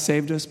God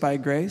saved us by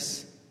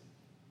grace,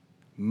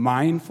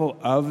 mindful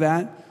of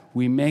that,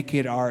 we make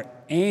it our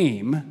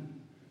aim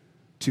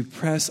to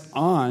press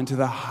on to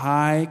the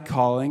high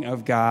calling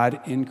of God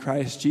in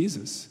Christ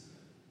Jesus.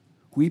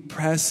 We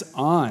press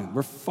on.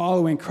 We're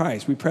following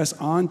Christ. We press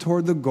on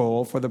toward the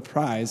goal for the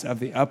prize of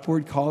the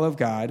upward call of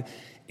God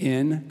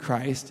in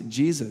Christ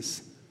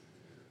Jesus.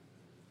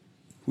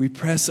 We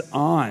press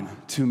on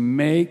to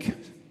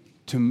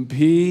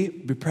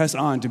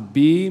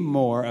be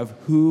more of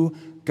who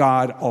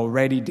God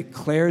already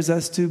declares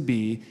us to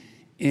be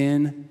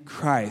in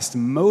Christ,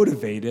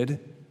 motivated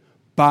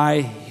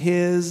by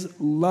his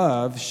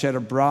love shed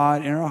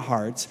abroad in our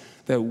hearts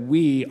that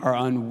we are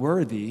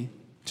unworthy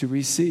to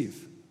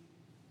receive.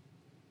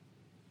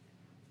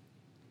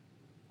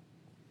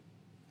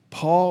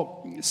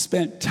 Paul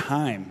spent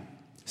time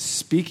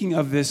speaking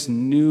of this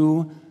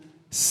new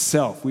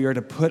self we are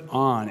to put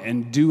on,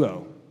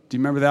 enduo. Do you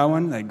remember that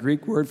one? That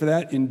Greek word for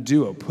that?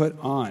 Enduo, put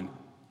on.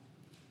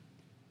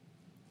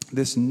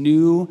 This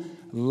new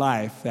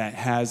life that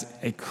has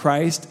a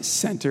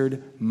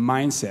Christ-centered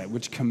mindset,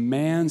 which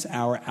commands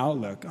our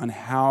outlook on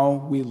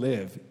how we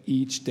live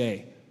each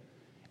day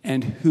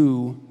and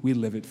who we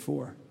live it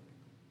for.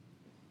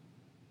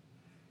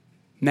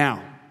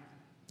 Now,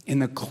 in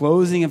the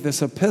closing of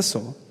this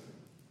epistle,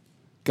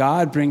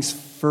 God brings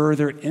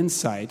further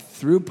insight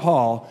through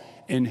Paul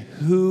in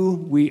who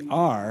we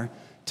are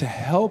to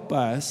help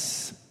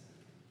us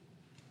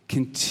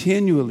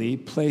continually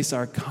place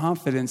our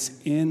confidence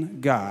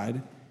in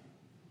God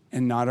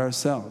and not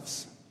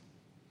ourselves.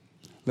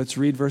 Let's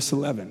read verse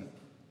 11.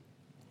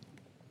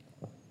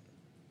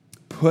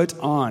 Put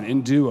on,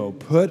 enduo,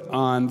 put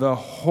on the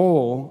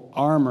whole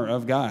armor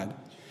of God,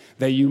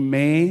 that you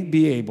may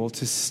be able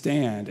to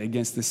stand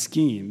against the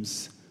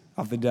schemes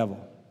of the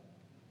devil.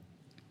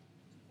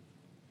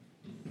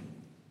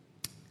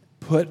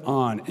 Put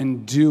on,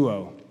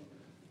 enduo,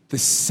 the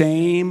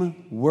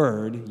same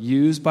word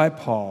used by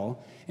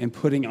Paul in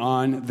putting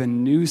on the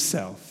new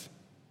self.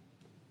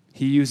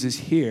 He uses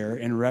here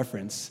in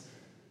reference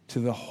to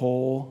the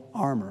whole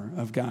armor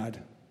of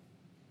God.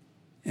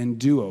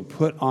 Enduo,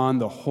 put on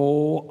the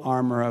whole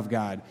armor of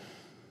God.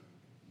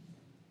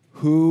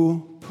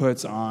 Who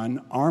puts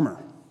on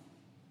armor?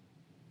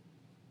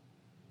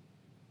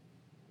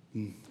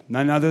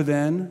 None other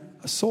than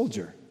a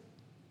soldier.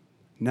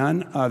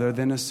 None other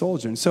than a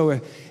soldier. And so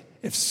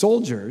if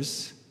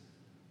soldiers,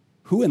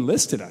 who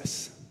enlisted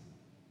us?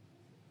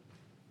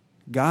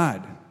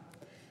 God.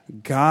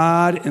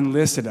 God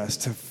enlisted us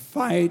to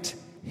fight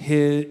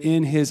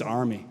in his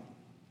army.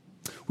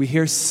 We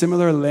hear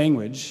similar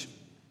language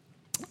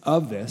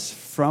of this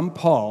from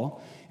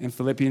Paul in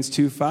Philippians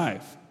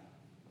 2:5.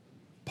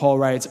 Paul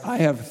writes, I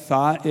have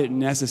thought it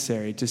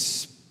necessary to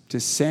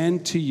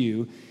send to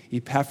you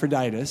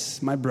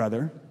Epaphroditus, my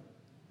brother,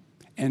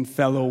 and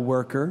fellow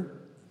worker,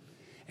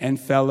 and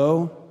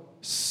fellow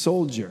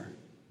soldier,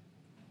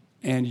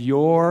 and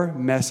your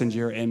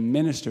messenger and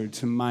minister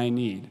to my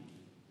need.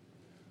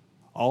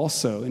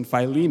 Also in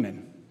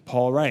Philemon,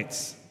 Paul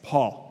writes,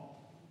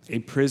 Paul, a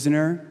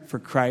prisoner for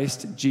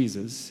Christ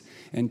Jesus,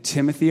 and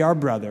Timothy, our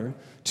brother,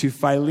 to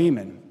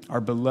Philemon, our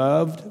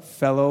beloved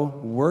fellow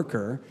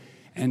worker,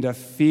 and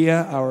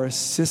Apphia, our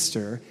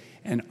sister,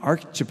 and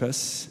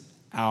Archippus,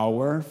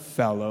 our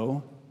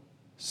fellow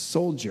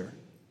soldier,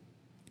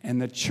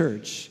 and the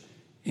church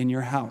in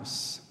your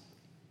house.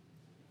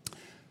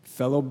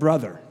 Fellow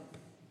brother,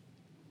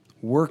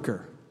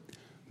 worker,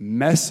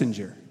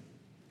 messenger,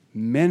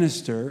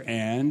 minister,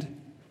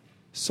 and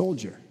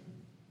soldier.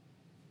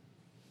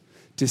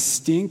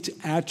 Distinct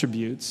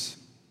attributes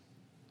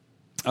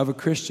of a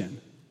Christian,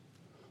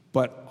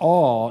 but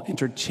all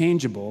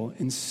interchangeable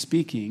in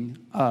speaking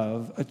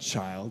of a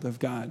child of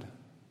God.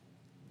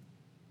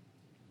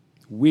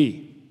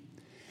 We,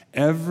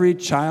 every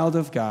child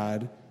of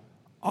God,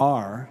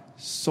 are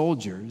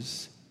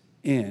soldiers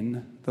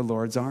in the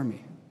Lord's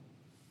army.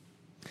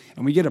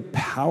 And we get a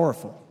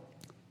powerful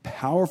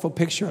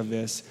picture of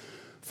this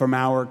from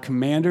our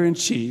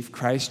commander-in-chief,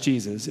 Christ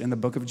Jesus, in the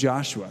book of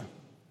Joshua.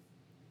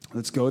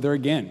 Let's go there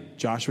again.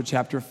 Joshua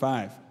chapter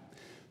 5,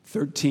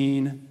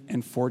 13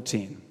 and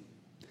 14.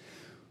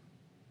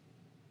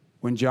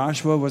 When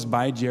Joshua was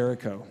by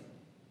Jericho,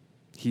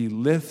 he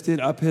lifted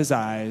up his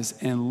eyes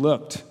and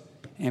looked,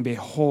 and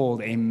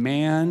behold, a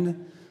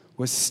man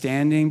was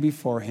standing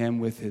before him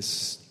with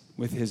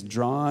his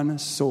drawn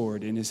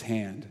sword in his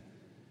hand.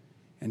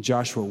 And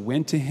Joshua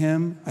went to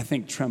him, I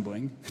think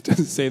trembling. It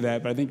doesn't say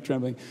that, but I think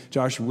trembling.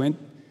 Joshua went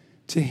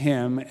to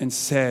him and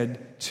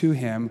said to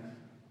him,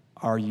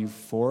 are you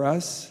for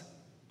us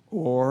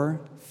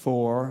or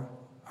for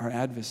our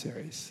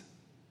adversaries?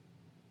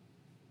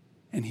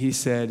 And he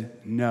said,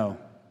 no.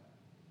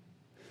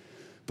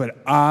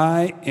 But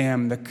I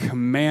am the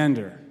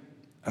commander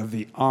of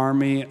the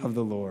army of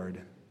the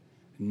Lord.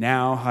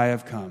 Now I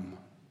have come.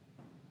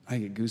 I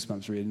get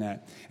goosebumps reading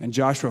that. And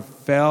Joshua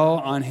fell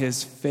on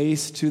his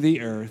face to the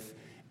earth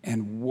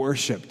and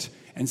worshiped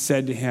and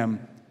said to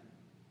him,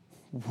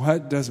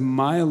 what does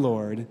my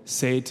Lord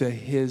say to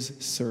his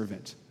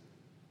servant?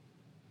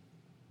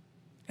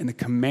 And the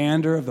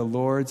commander of the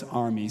Lord's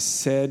army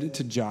said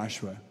to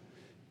Joshua,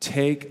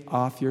 take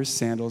off your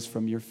sandals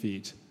from your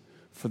feet,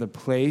 for the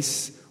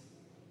place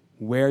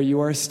where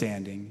you are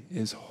standing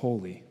is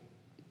holy.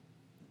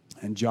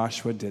 And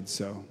Joshua did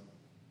so.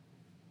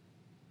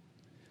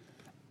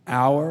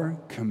 Our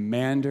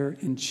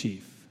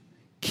commander-in-chief,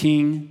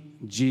 King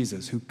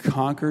Jesus, who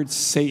conquered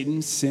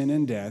Satan, sin,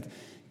 and death,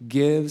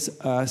 gives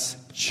us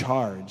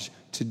charge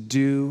to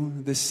do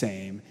the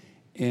same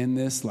in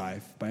this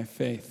life by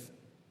faith.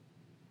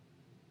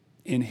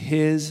 In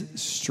his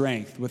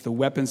strength, with the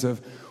weapons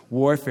of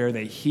warfare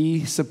that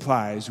he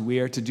supplies, we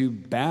are to do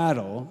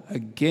battle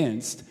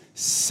against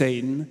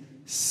Satan,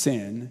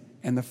 sin,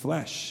 and the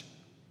flesh,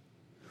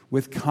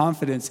 with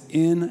confidence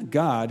in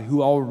God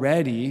who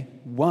already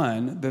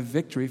won the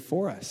victory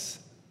for us.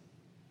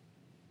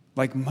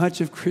 Like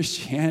much of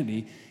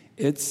Christianity,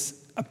 it's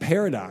a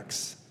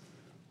paradox.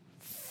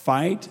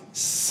 Fight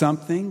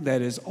something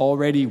that is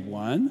already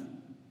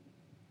won?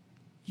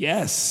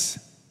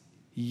 Yes,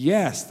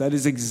 that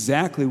is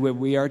exactly what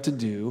we are to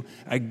do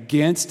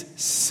against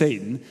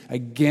Satan,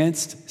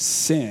 against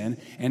sin,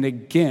 and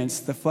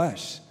against the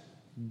flesh.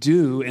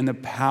 Do in the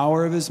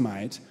power of his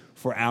might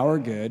for our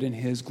good and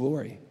his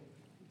glory.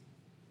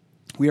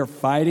 We are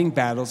fighting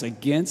battles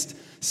against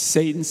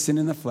Satan, sin,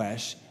 and the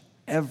flesh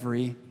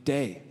every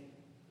day.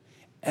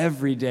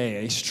 Every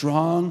day, a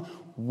strong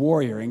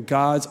warrior in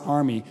God's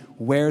army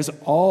wears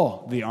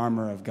all the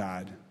armor of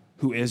God.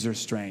 who is their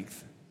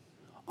strength.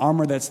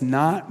 Armor that's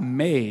not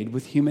made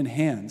with human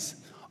hands.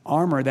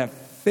 Armor that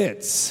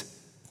fits.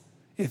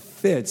 It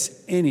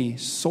fits any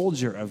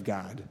soldier of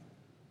God.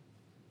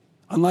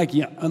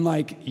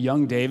 Unlike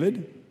young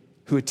David,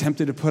 who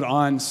attempted to put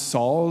on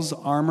Saul's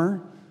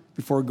armor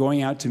before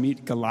going out to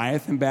meet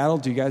Goliath in battle.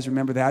 Do you guys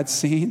remember that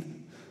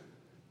scene?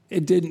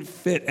 It didn't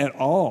fit at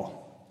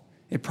all.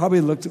 It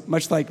probably looked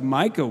much like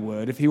Micah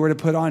would if he were to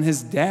put on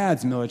his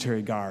dad's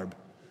military garb.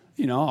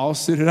 All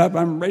suited up.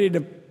 I'm ready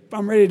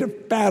to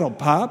battle,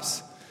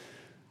 Pops.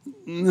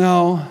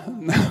 No,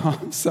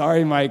 I'm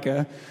sorry,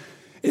 Micah.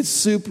 It's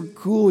super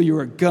cool. You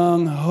were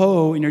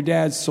gung-ho in your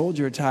dad's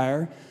soldier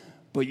attire,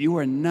 but you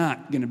are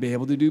not going to be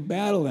able to do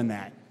battle in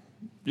that.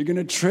 You're going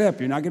to trip.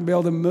 You're not going to be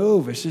able to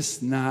move. It's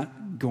just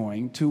not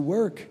going to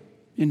work.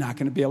 You're not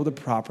going to be able to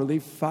properly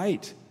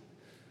fight.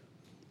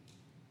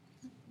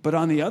 But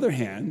on the other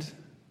hand,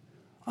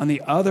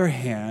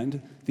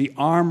 the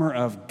armor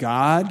of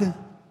God,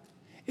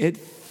 it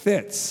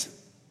fits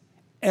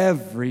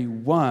every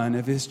one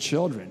of his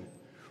children,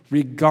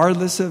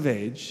 regardless of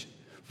age,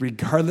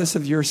 regardless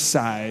of your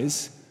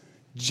size,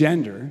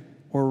 gender,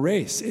 or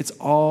race. It's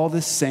all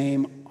the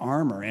same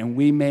armor, and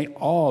we may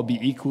all be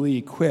equally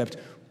equipped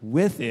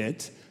with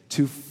it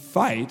to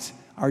fight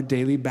our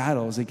daily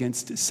battles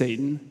against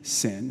Satan,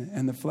 sin,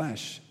 and the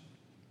flesh.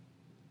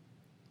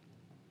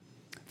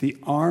 The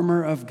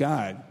armor of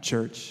God,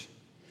 church,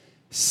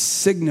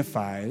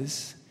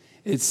 signifies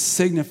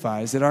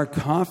that our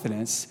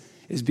confidence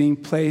is being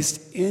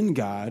placed in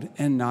God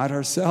and not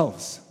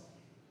ourselves.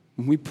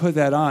 When we put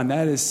that on,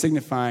 that is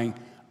signifying,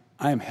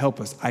 I am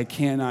helpless. I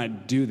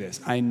cannot do this.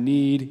 I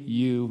need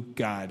you,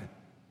 God.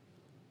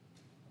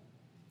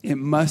 It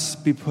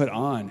must be put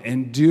on.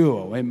 And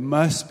duo, it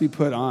must be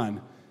put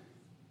on.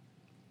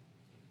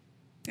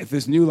 If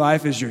this new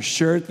life is your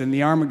shirt, then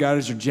the armor of God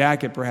is your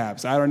jacket,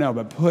 perhaps. I don't know,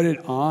 but put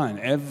it on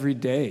every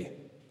day.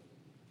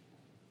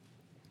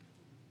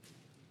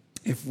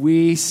 If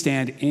we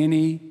stand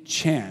any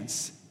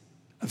chance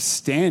of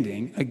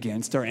standing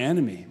against our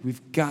enemy,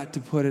 we've got to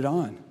put it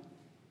on.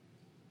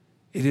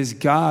 It is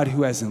God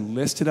who has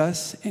enlisted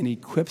us and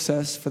equips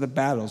us for the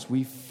battles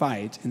we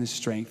fight in the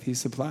strength he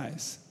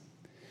supplies.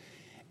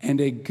 And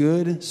a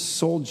good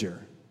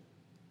soldier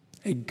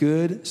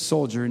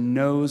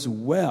knows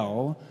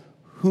well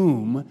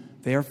whom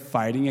they are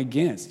fighting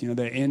against.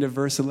 The end of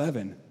verse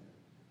 11.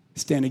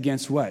 Stand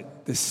against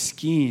what? The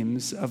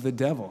schemes of the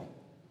devil.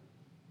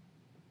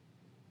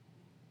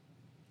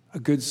 A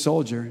good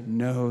soldier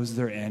knows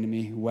their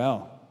enemy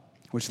well,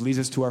 which leads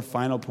us to our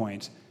final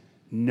point.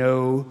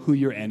 Know who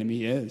your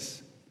enemy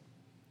is.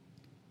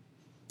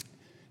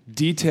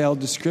 Detailed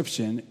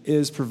description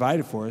is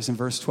provided for us in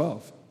verse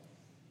 12.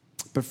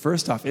 But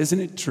first off, isn't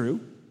it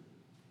true?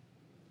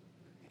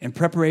 In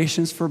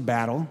preparations for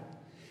battle,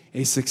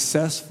 a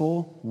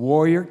successful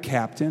warrior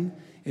captain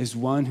is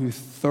one who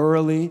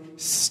thoroughly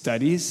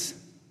studies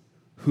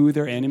who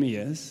their enemy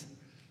is,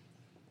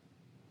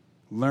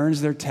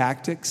 learns their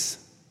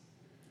tactics,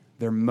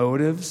 their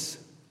motives,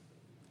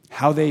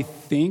 how they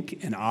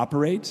think and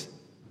operate,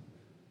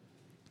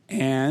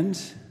 and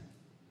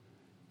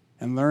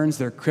learns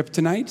their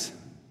kryptonite,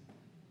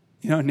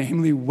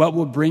 namely what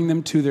will bring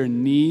them to their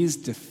knees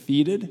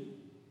defeated.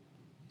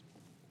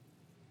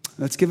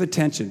 Let's give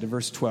attention to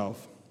verse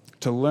 12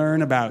 to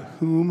learn about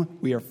whom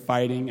we are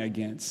fighting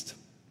against.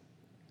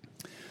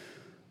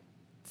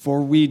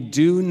 For we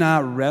do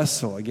not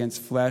wrestle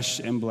against flesh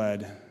and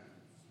blood,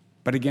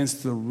 but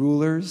against the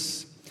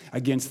rulers,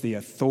 against the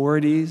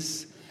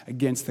authorities,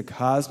 against the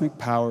cosmic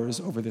powers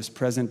over this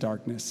present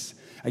darkness,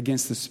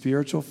 against the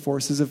spiritual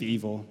forces of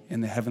evil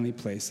in the heavenly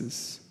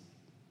places.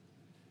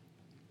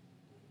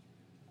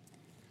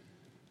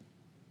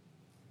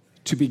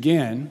 To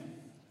begin,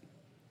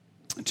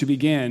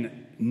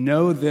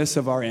 know this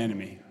of our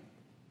enemy.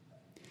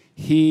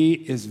 He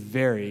is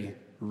very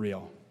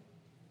real.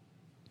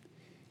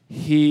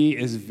 He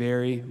is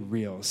very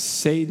real.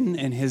 Satan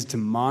and his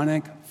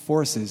demonic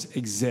forces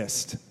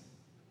exist.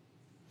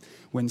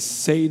 When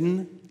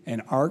Satan,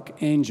 an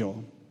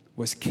archangel,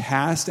 was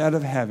cast out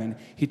of heaven,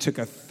 he took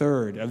a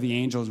third of the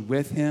angels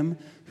with him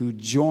who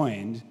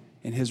joined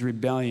in his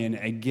rebellion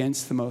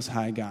against the Most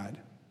High God.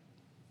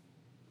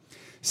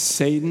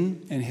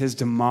 Satan and his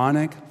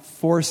demonic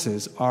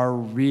forces are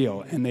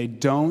real, and they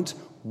don't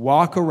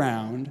walk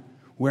around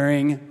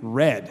wearing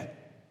red,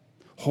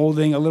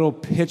 holding a little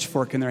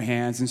pitchfork in their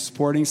hands and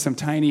sporting some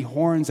tiny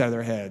horns out of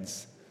their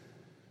heads.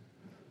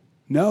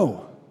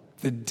 No,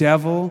 the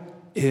devil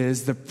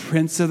is the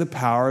prince of the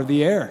power of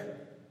the air.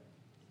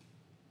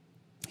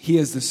 He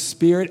is the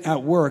spirit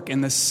at work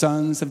in the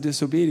sons of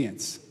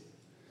disobedience.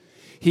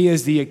 He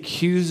is the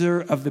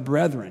accuser of the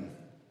brethren.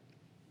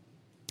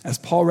 As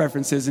Paul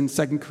references in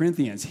 2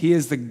 Corinthians, he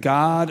is the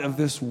god of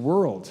this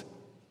world.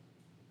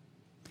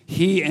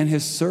 He and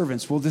his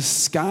servants will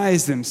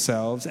disguise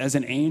themselves as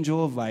an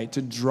angel of light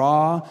to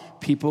draw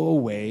people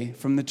away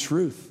from the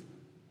truth,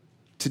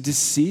 to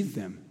deceive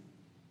them.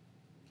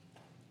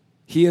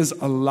 He is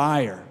a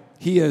liar.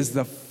 He is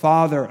the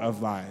father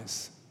of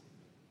lies.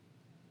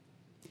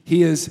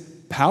 He is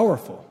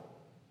powerful.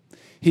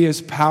 He is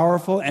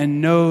powerful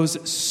and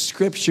knows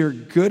Scripture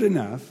good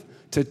enough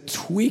to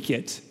tweak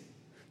it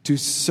to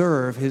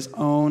serve his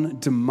own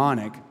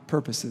demonic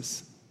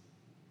purposes.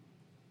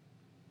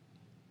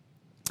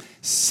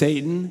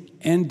 Satan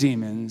and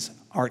demons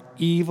are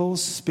evil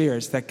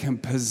spirits that can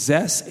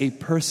possess a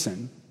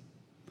person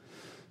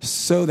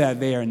so that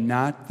they are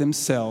not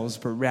themselves,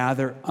 but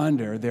rather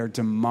under their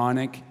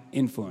demonic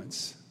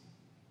influence.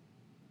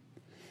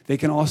 They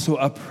can also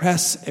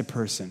oppress a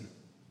person,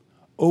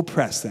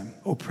 oppress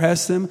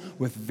them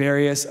with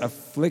various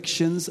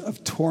afflictions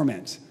of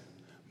torment,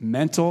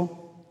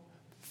 mental,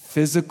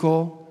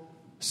 physical,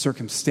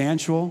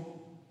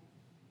 circumstantial.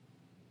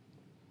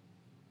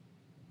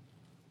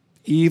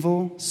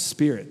 Evil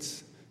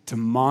spirits,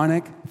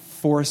 demonic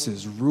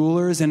forces,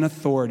 rulers and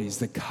authorities,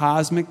 the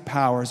cosmic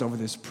powers over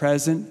this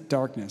present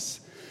darkness,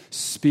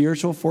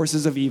 spiritual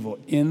forces of evil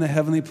in the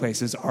heavenly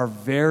places are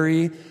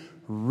very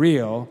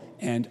real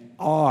and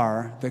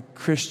are the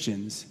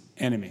Christian's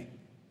enemy.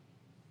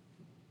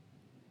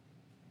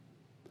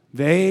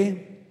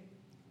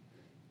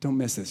 Don't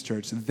miss this,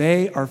 church,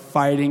 they are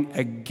fighting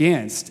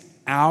against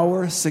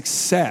our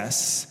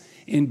success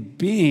in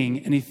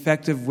being an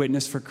effective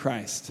witness for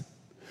Christ,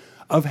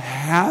 of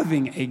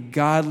having a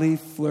godly,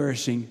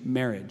 flourishing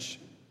marriage,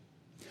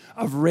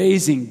 of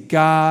raising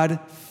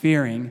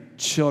God-fearing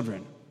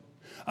children,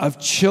 of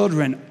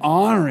children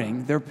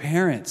honoring their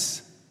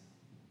parents,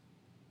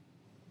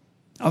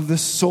 of the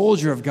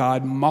soldier of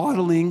God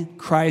modeling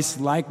Christ's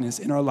likeness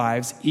in our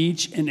lives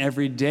each and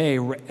every day,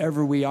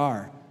 wherever we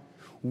are.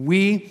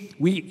 We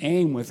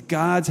aim with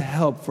God's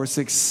help for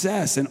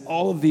success in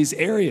all of these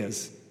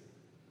areas.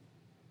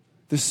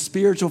 The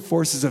spiritual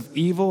forces of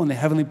evil in the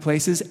heavenly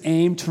places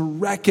aim to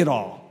wreck it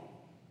all.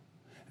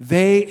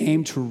 They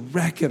aim to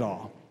wreck it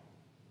all.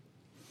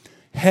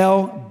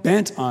 Hell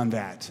bent on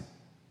that.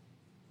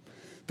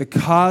 The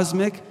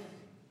cosmic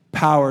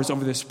powers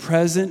over this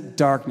present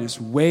darkness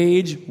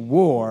wage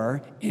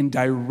war in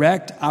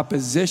direct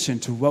opposition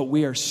to what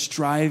we are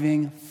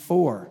striving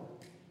for.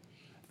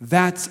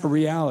 That's a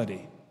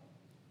reality.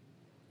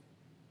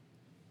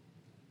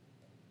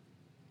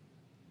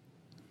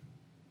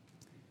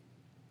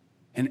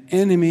 An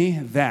enemy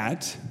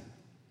that,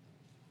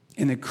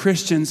 in the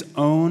Christian's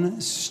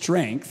own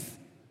strength,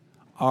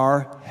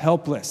 are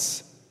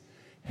helpless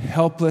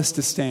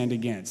to stand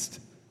against.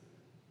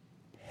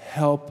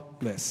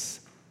 Helpless.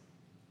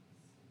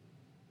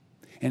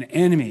 An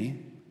enemy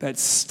that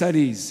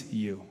studies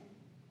you.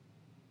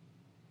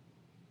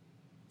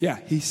 Yeah,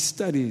 he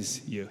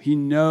studies you. He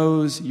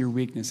knows your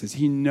weaknesses.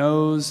 He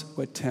knows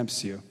what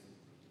tempts you.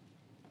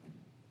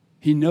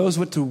 He knows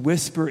what to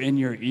whisper in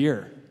your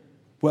ear,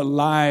 what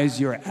lies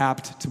you're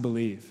apt to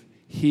believe.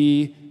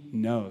 He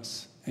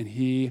knows, and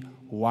he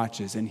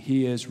watches, and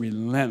he is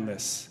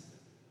relentless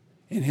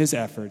in his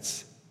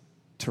efforts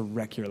to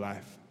wreck your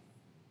life,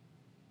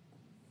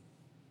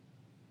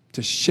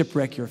 to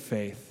shipwreck your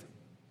faith,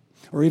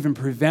 or even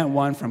prevent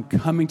one from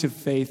coming to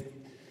faith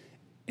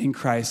in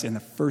Christ in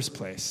the first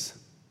place.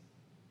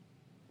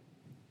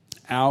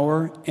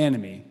 Our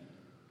enemy,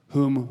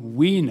 whom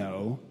we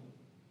know,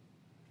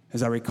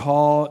 as I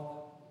recall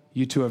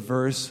you to a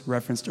verse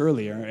referenced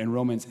earlier in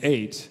Romans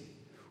 8,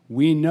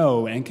 we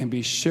know and can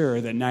be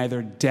sure that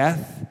neither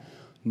death,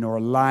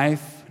 nor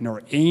life,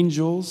 nor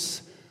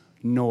angels,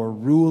 nor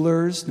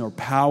rulers, nor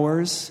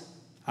powers,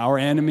 our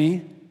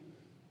enemy,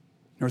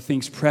 nor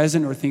things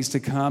present, nor things to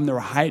come, nor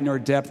height, nor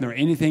depth, nor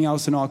anything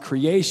else in all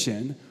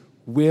creation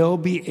will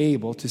be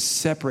able to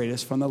separate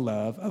us from the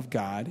love of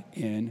God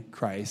in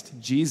Christ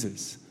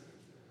Jesus.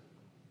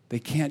 They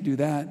can't do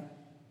that.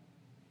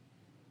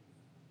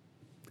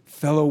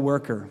 Fellow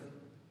worker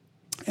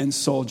and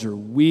soldier,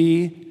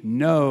 we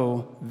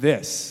know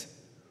this.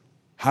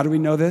 How do we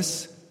know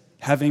this?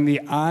 Having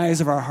the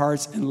eyes of our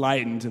hearts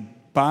enlightened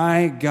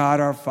by God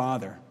our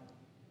Father,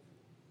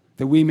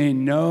 that we may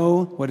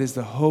know what is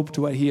the hope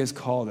to what he has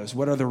called us,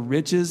 what are the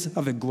riches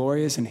of the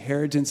glorious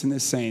inheritance in the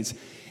saints,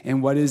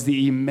 and what is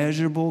the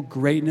immeasurable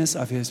greatness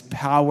of his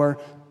power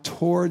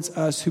towards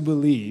us who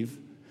believe,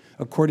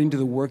 according to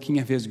the working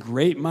of his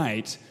great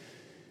might,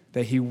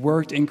 that he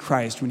worked in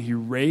Christ when he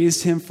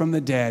raised him from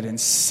the dead and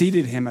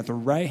seated him at the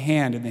right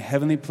hand in the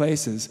heavenly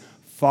places,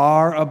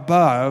 far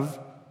above,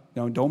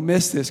 don't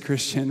miss this,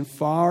 Christian,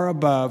 far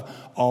above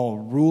all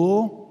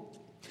rule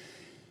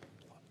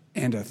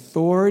and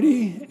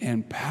authority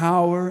and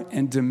power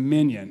and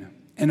dominion,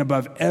 and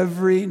above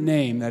every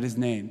name that is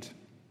named,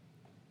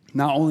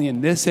 not only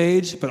in this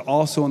age, but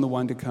also in the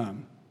one to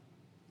come.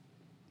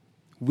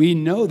 We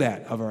know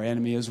that of our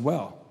enemy as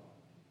well.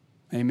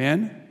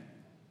 Amen?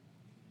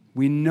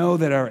 We know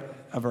that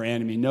of our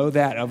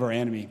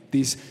enemy,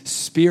 these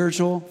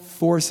spiritual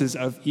forces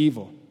of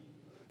evil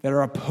that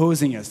are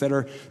opposing us, that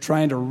are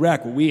trying to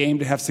wreck what we aim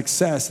to have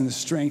success in the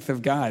strength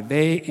of God.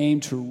 They aim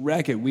to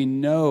wreck it. We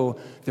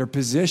know their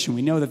position.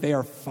 We know that they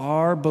are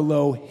far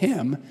below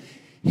him,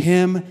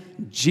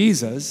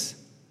 Jesus,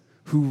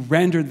 who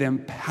rendered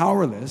them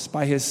powerless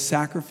by his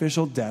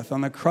sacrificial death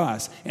on the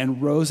cross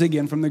and rose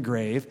again from the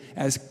grave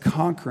as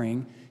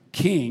conquering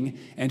King,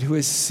 and who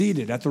is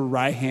seated at the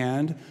right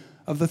hand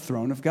of the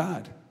throne of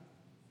God.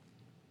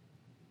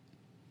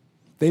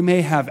 They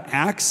may have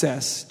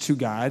access to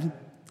God,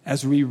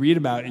 as we read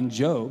about in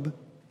Job,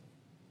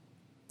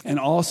 and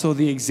also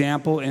the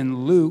example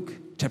in Luke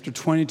chapter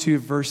 22,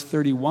 verse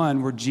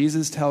 31, where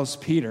Jesus tells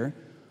Peter,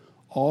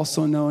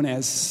 also known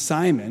as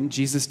Simon,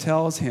 Jesus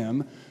tells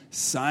him,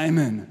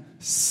 Simon,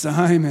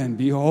 Simon,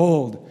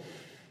 behold,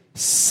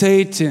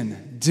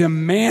 Satan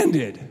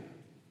demanded.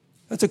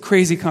 That's a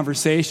crazy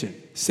conversation.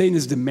 Satan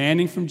is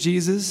demanding from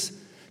Jesus,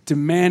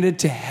 demanded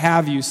to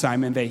have you,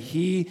 Simon, that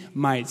he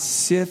might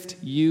sift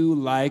you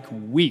like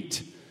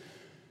wheat.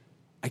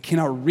 I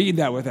cannot read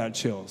that without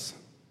chills.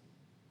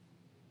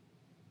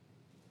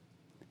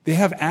 They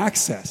have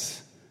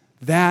access.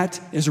 That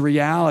is a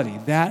reality.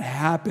 That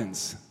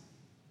happens.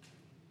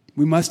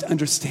 We must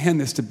understand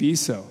this to be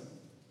so.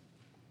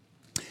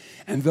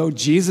 And though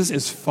Jesus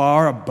is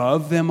far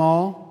above them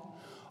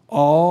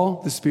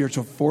all the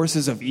spiritual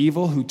forces of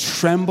evil who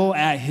tremble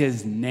at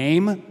his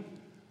name,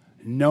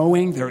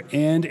 knowing their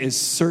end is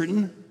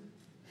certain,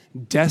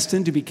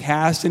 destined to be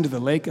cast into the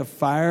lake of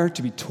fire,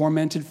 to be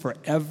tormented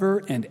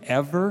forever and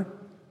ever,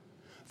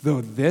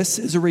 though this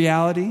is a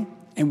reality,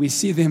 and we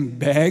see them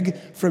beg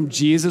from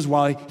Jesus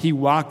while he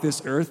walked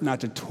this earth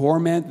not to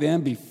torment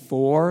them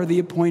before the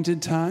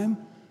appointed time.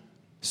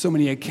 So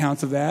many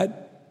accounts of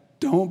that.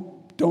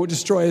 Don't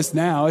destroy us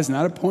now. It's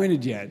not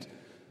appointed yet.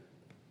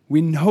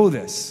 We know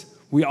this.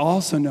 We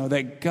also know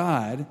that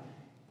God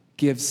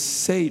gives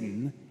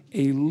Satan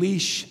a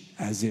leash,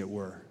 as it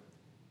were.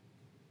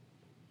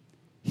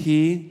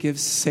 He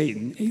gives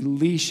Satan a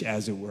leash,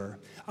 as it were.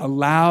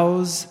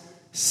 Allows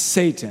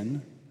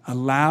Satan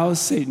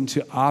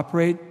to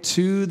operate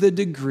to the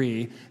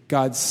degree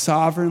God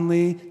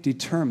sovereignly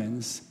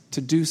determines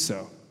to do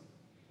so.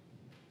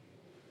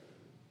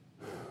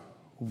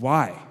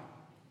 Why?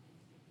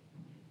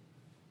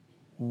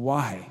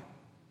 Why?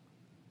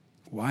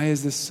 Why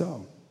is this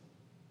so?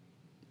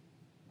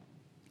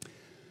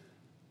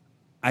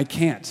 I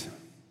can't,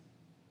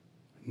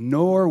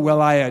 nor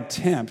will I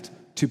attempt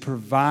to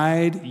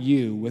provide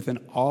you with an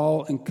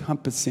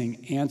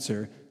all-encompassing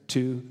answer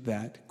to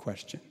that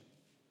question.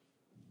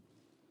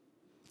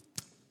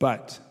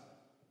 But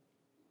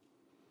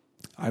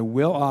I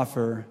will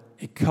offer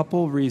a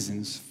couple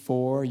reasons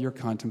for your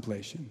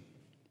contemplation.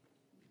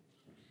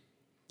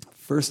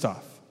 First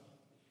off,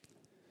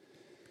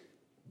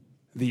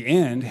 the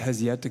end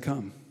has yet to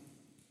come.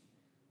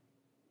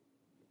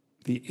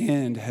 The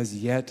end has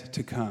yet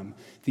to come.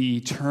 The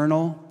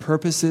eternal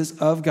purposes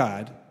of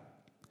God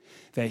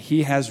that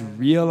he has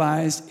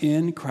realized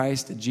in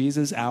Christ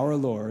Jesus our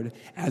Lord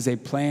as a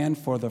plan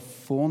for the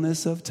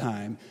fullness of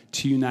time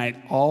to unite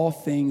all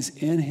things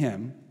in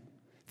him,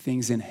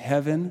 things in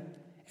heaven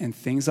and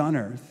things on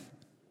earth.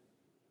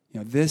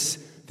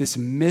 This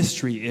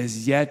mystery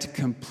is yet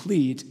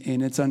complete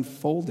in its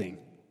unfolding.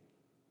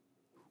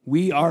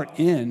 We are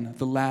in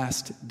the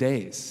last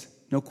days,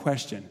 no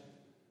question.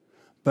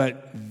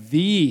 But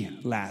the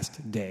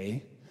last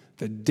day,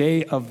 the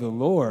day of the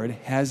Lord,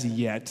 has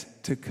yet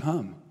to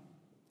come.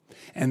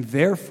 And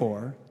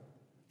therefore,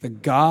 the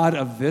God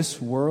of this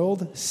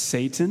world,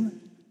 Satan,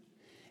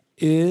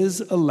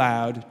 is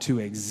allowed to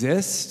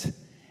exist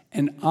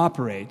and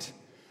operate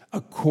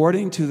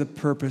according to the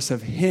purpose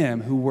of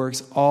him who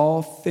works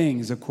all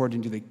things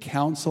according to the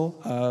counsel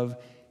of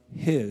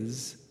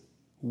his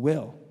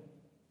will.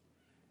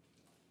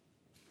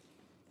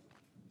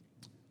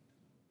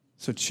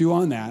 So chew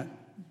on that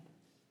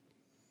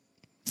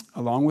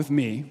along with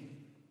me,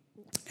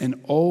 and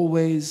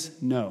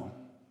always know,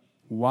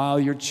 while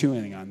you're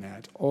chewing on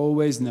that,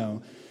 always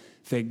know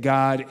that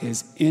God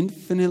is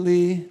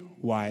infinitely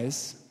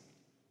wise.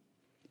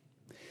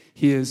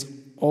 He is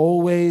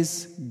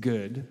always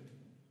good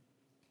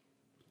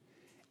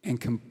and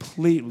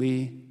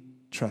completely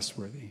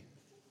trustworthy,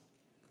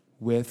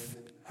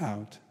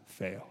 without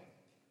fail.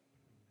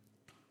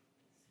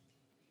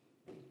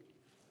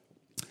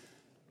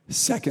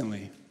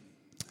 Secondly,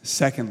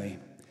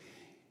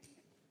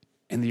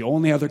 and the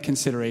only other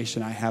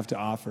consideration I have to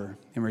offer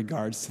in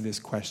regards to this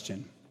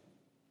question,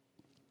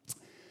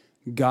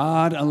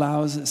 God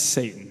allows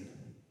Satan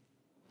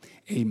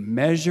a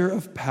measure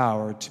of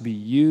power to be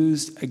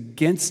used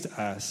against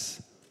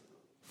us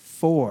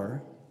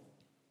for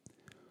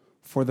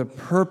the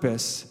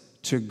purpose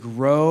to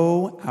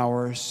grow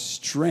our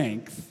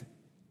strength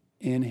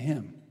in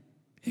him,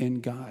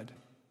 in God.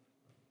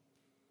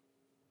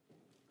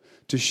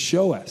 To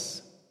show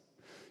us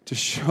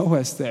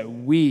that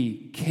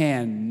we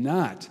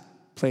cannot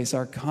place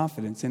our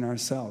confidence in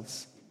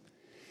ourselves.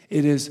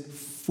 It is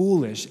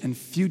foolish and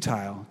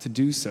futile to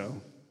do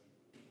so.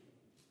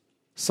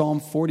 Psalm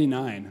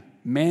 49,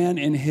 man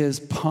in his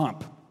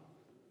pomp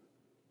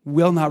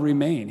will not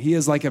remain. He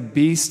is like a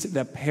beast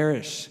that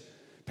perishes.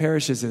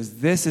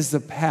 This is the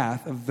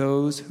path of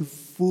those who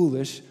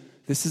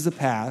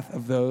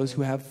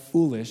have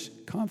foolish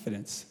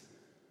confidence.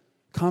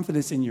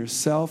 Confidence in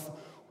yourself,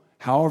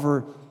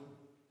 however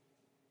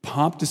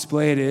pomp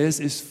display it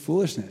is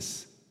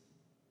foolishness,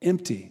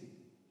 empty,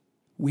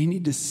 We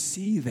need to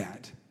see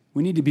that.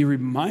 We need to be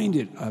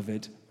reminded of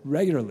it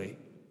regularly.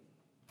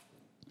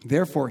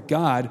 Therefore,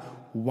 God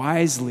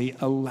wisely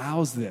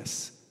allows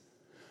this,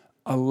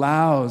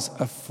 allows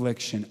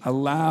affliction,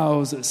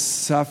 allows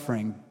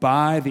suffering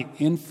by the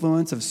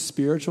influence of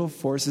spiritual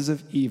forces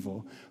of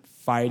evil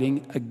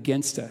fighting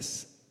against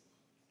us.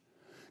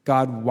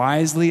 God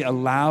wisely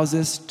allows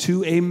this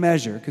to a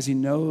measure because he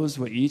knows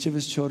what each of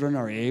his children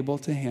are able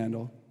to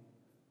handle.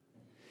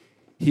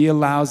 He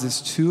allows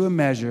this to a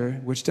measure,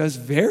 which does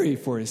vary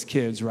for his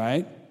kids,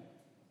 right?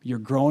 You're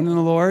growing in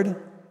the Lord,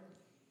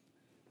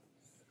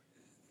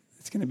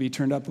 it's going to be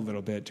turned up a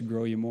little bit to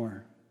grow you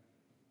more.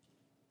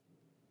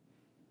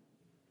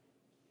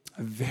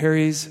 It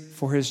varies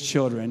for his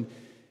children,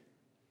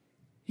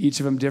 each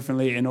of them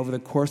differently, and over the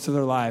course of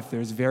their life,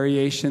 there's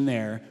variation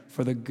there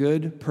for the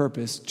good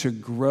purpose to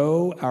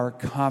grow our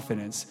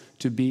confidence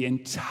to be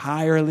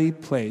entirely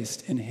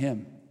placed in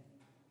him,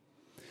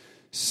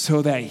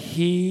 so that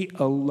he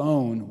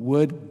alone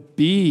would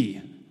be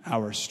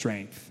our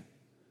strength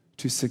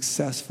to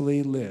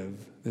successfully live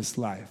this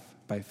life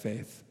by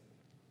faith.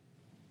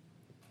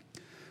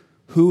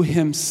 Who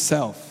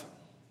himself,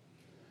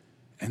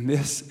 and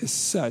this is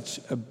such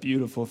a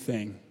beautiful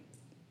thing,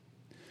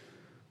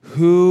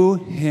 who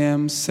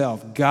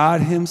himself,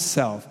 God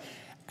himself,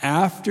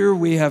 after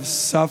we have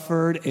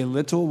suffered a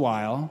little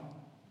while,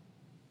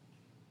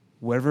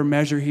 whatever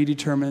measure he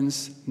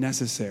determines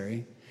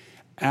necessary,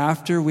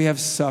 after we have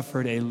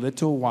suffered a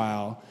little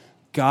while,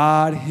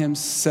 God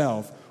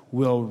himself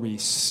will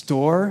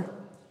restore,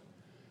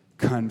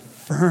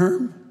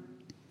 confirm,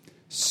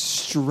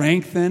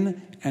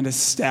 strengthen, and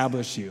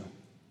establish you.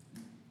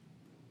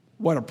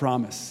 What a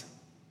promise.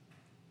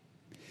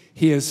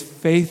 He is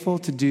faithful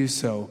to do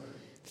so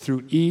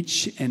through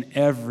each and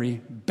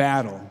every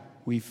battle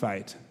we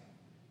fight.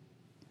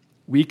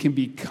 We can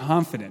be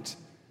confident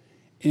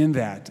in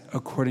that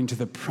according to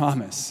the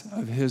promise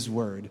of his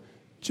word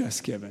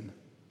just given.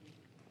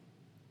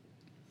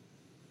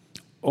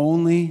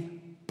 Only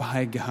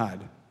by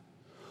God,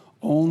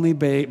 only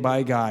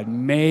by God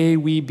may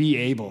we be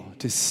able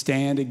to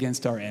stand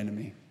against our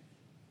enemy,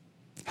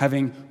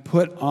 having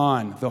put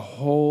on the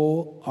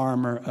whole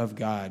armor of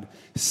God,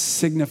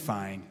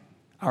 signifying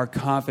our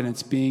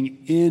confidence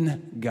being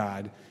in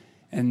God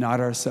and not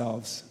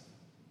ourselves.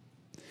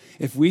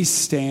 If we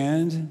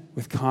stand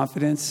with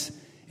confidence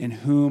in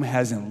whom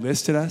has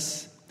enlisted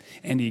us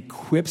and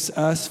equips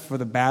us for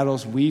the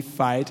battles we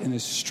fight and the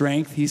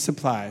strength he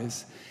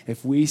supplies,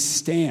 if we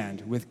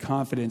stand with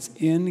confidence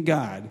in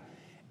God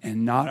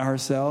and not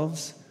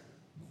ourselves,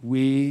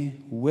 we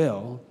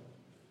will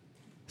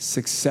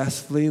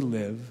successfully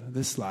live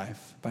this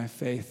life by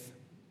faith,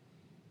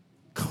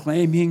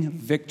 claiming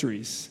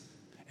victories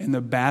in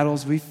the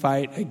battles we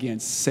fight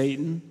against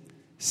Satan,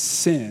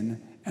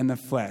 sin, and the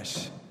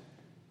flesh.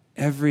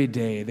 Every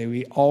day that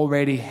we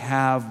already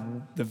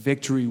have the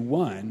victory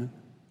won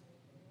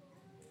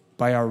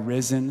by our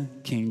risen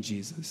King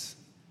Jesus.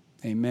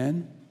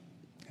 Amen?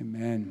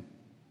 Amen.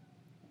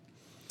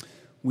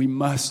 We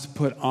must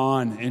put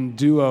on in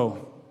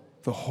duo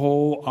the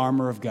whole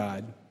armor of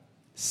God,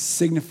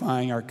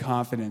 signifying our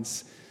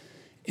confidence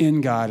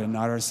in God and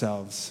not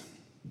ourselves.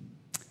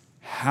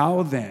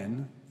 How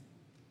then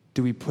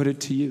do we put it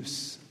to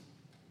use?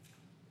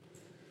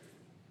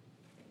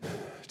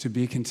 To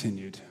be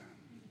continued. ...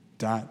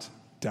 Would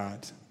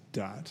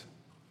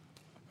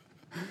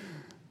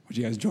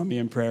you guys join me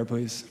in prayer,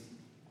 please?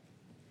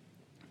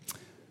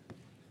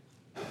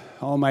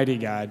 Almighty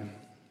God,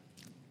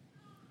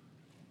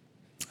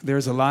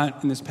 there's a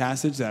lot in this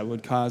passage that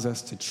would cause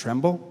us to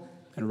tremble,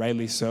 and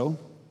rightly so.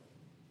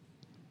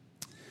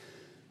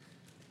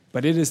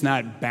 But it is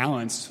not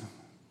balanced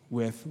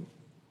with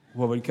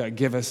what would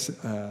give us,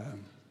 that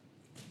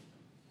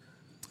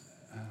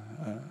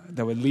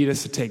would lead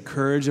us to take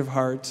courage of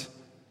heart.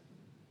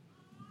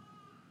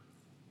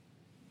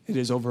 It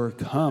is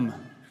overcome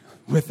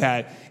with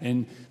that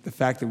and the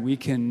fact that we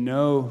can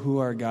know who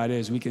our God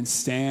is. We can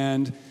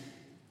stand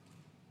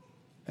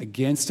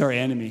against our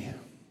enemy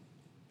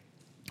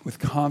with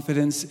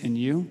confidence in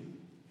you,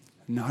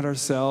 not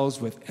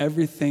ourselves, with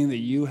everything that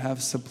you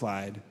have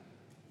supplied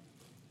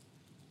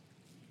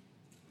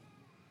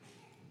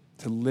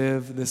to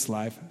live this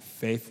life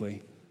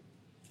faithfully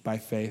by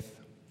faith.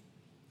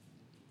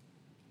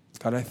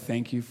 God, I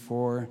thank you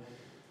for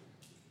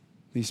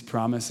these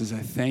promises. I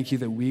thank you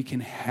that we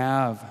can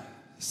have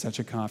such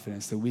a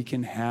confidence, that we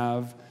can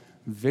have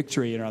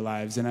victory in our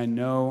lives. And I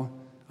know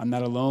I'm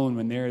not alone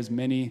when there is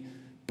many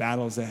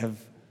battles that have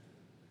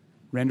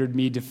rendered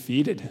me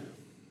defeated,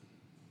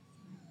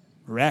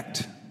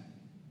 wrecked.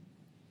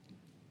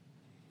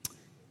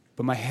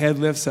 But my head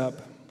lifts up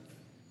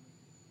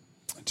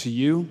to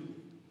you,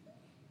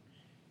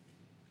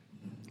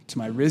 to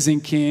my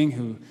risen King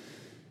who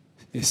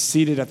is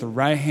seated at the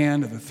right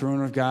hand of the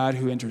throne of God,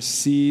 who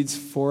intercedes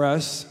for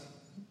us,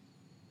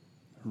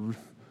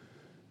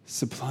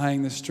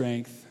 supplying the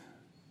strength,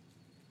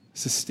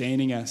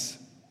 sustaining us,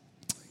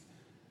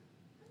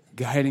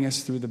 guiding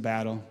us through the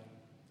battle.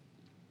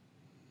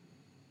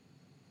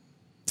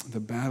 the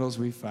battles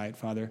we fight,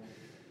 Father,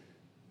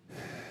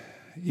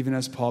 even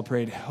as Paul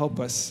prayed, help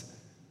us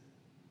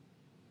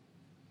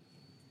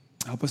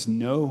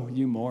know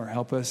you more.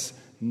 Help us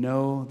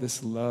know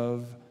this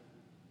love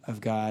of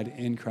God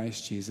in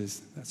Christ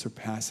Jesus that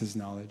surpasses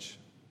knowledge.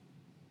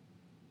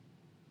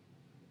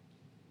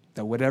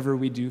 That whatever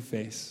we do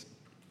face,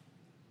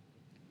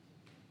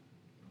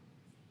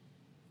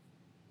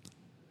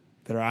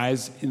 that our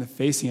eyes in the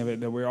facing of it,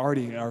 that we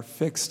already are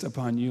fixed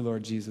upon you,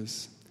 Lord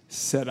Jesus,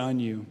 set on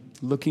you,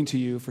 looking to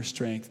you for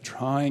strength,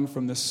 drawing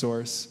from the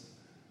source.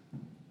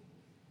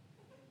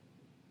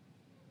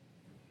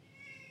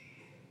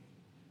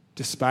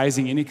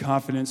 Despising any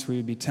confidence we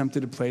would be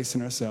tempted to place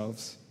in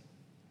ourselves.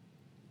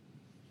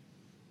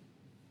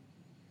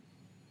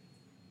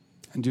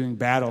 And doing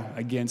battle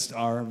against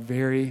our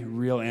very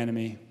real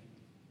enemy.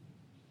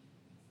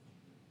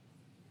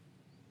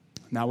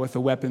 Not with the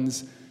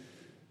weapons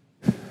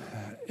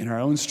in our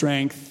own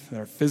strength, that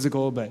are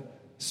physical, but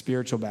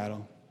spiritual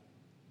battle.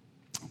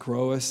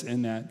 Grow us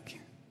in that.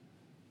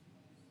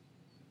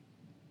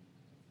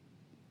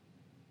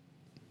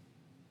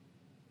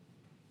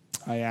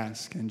 I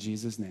ask in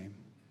Jesus' name.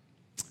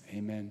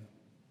 Amen.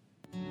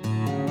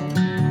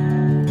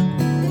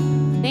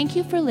 Thank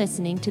you for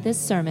listening to this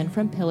sermon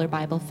from Pillar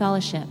Bible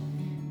Fellowship.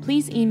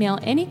 Please email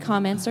any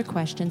comments or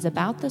questions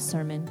about the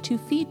sermon to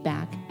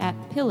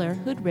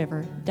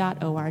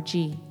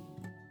feedback@pillarhoodriver.org.